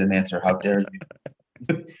games to get an answer. How dare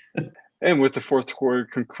you? And with the fourth quarter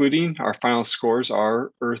concluding, our final scores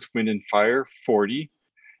are Earth, Wind, and Fire 40,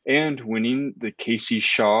 and winning the Casey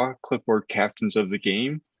Shaw clipboard captains of the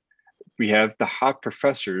game, we have the Hot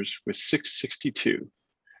Professors with 662.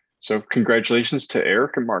 So congratulations to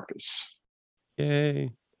Eric and Marcus.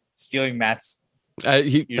 Yay. Stealing Matt's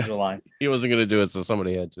usual line. He wasn't going to do it, so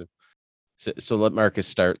somebody had to. So let Marcus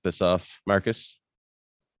start this off. Marcus?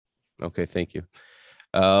 Okay, thank you.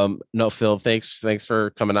 No, Phil, thanks for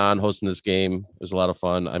coming on, hosting this game. It was a lot of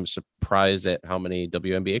fun. I'm surprised at how many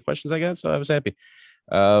WNBA questions I got, so I was happy.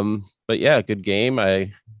 But yeah, good game.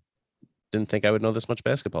 I didn't think I would know this much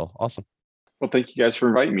basketball. Awesome. Well, thank you guys for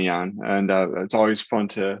inviting me on, and it's always fun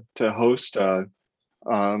to host. But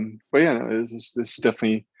yeah, this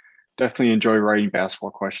definitely enjoy writing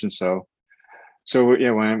basketball questions. So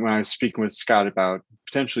yeah, when I was speaking with Scott about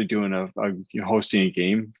potentially doing hosting a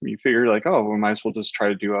game, you figure like, oh, we might as well just try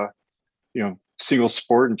to do a single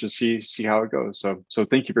sport and just see how it goes. So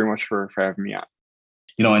thank you very much for having me on.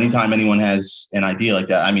 Anytime anyone has an idea like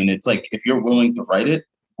that, I mean, it's like if you're willing to write it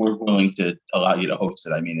we're willing to allow you to host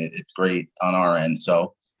it. I mean, it's great on our end.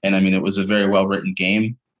 So, and I mean, it was a very well written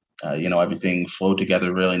game. Everything flowed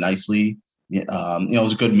together really nicely. It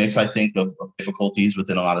was a good mix, I think, of difficulties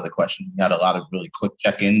within a lot of the questions. We had a lot of really quick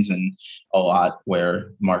check-ins and a lot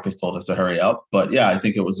where Marcus told us to hurry up. But yeah, I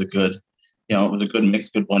think it was a good mix,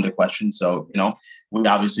 good blend of questions. So, we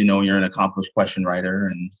obviously know you're an accomplished question writer,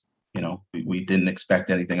 and, we didn't expect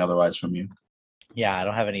anything otherwise from you. Yeah, I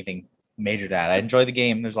don't have anything major to add. I enjoyed the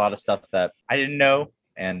game. There's a lot of stuff that I didn't know,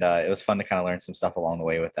 and it was fun to kind of learn some stuff along the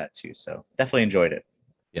way with that too. So definitely enjoyed it.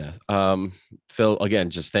 Yeah. Phil, again,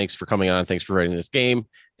 just thanks for coming on. Thanks for writing this game.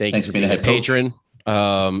 Thanks for being a head coach. patron.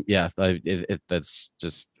 That's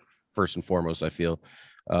just first and foremost, I feel,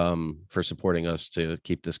 for supporting us to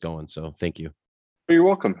keep this going. So thank you. You're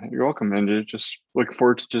welcome. You're welcome. And just look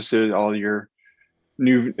forward to just all the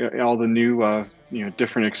new,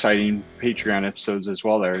 different exciting Patreon episodes as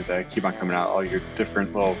well there that keep on coming out, all your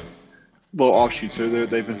different little offshoots. So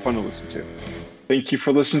they've been fun to listen to. Thank you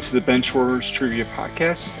for listening to the Benchwarmers Trivia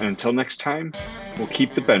Podcast. And until next time, we'll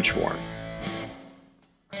keep the bench warm.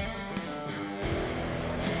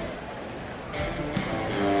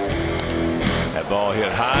 That ball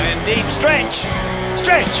hit high and deep. Stretch!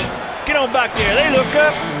 Get on back there. They look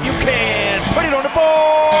up. You can put it on the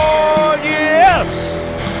board. Yes!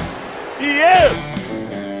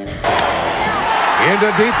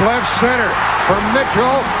 Into deep left center for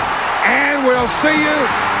Mitchell. And we'll see you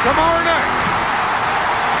tomorrow night.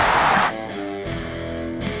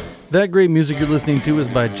 That great music you're listening to is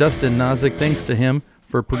by Justin Nozick. Thanks to him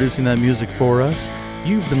for producing that music for us.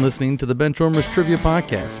 You've been listening to the Benchwarmers Trivia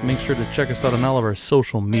Podcast. Make sure to check us out on all of our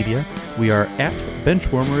social media. We are at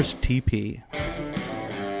BenchwarmersTP.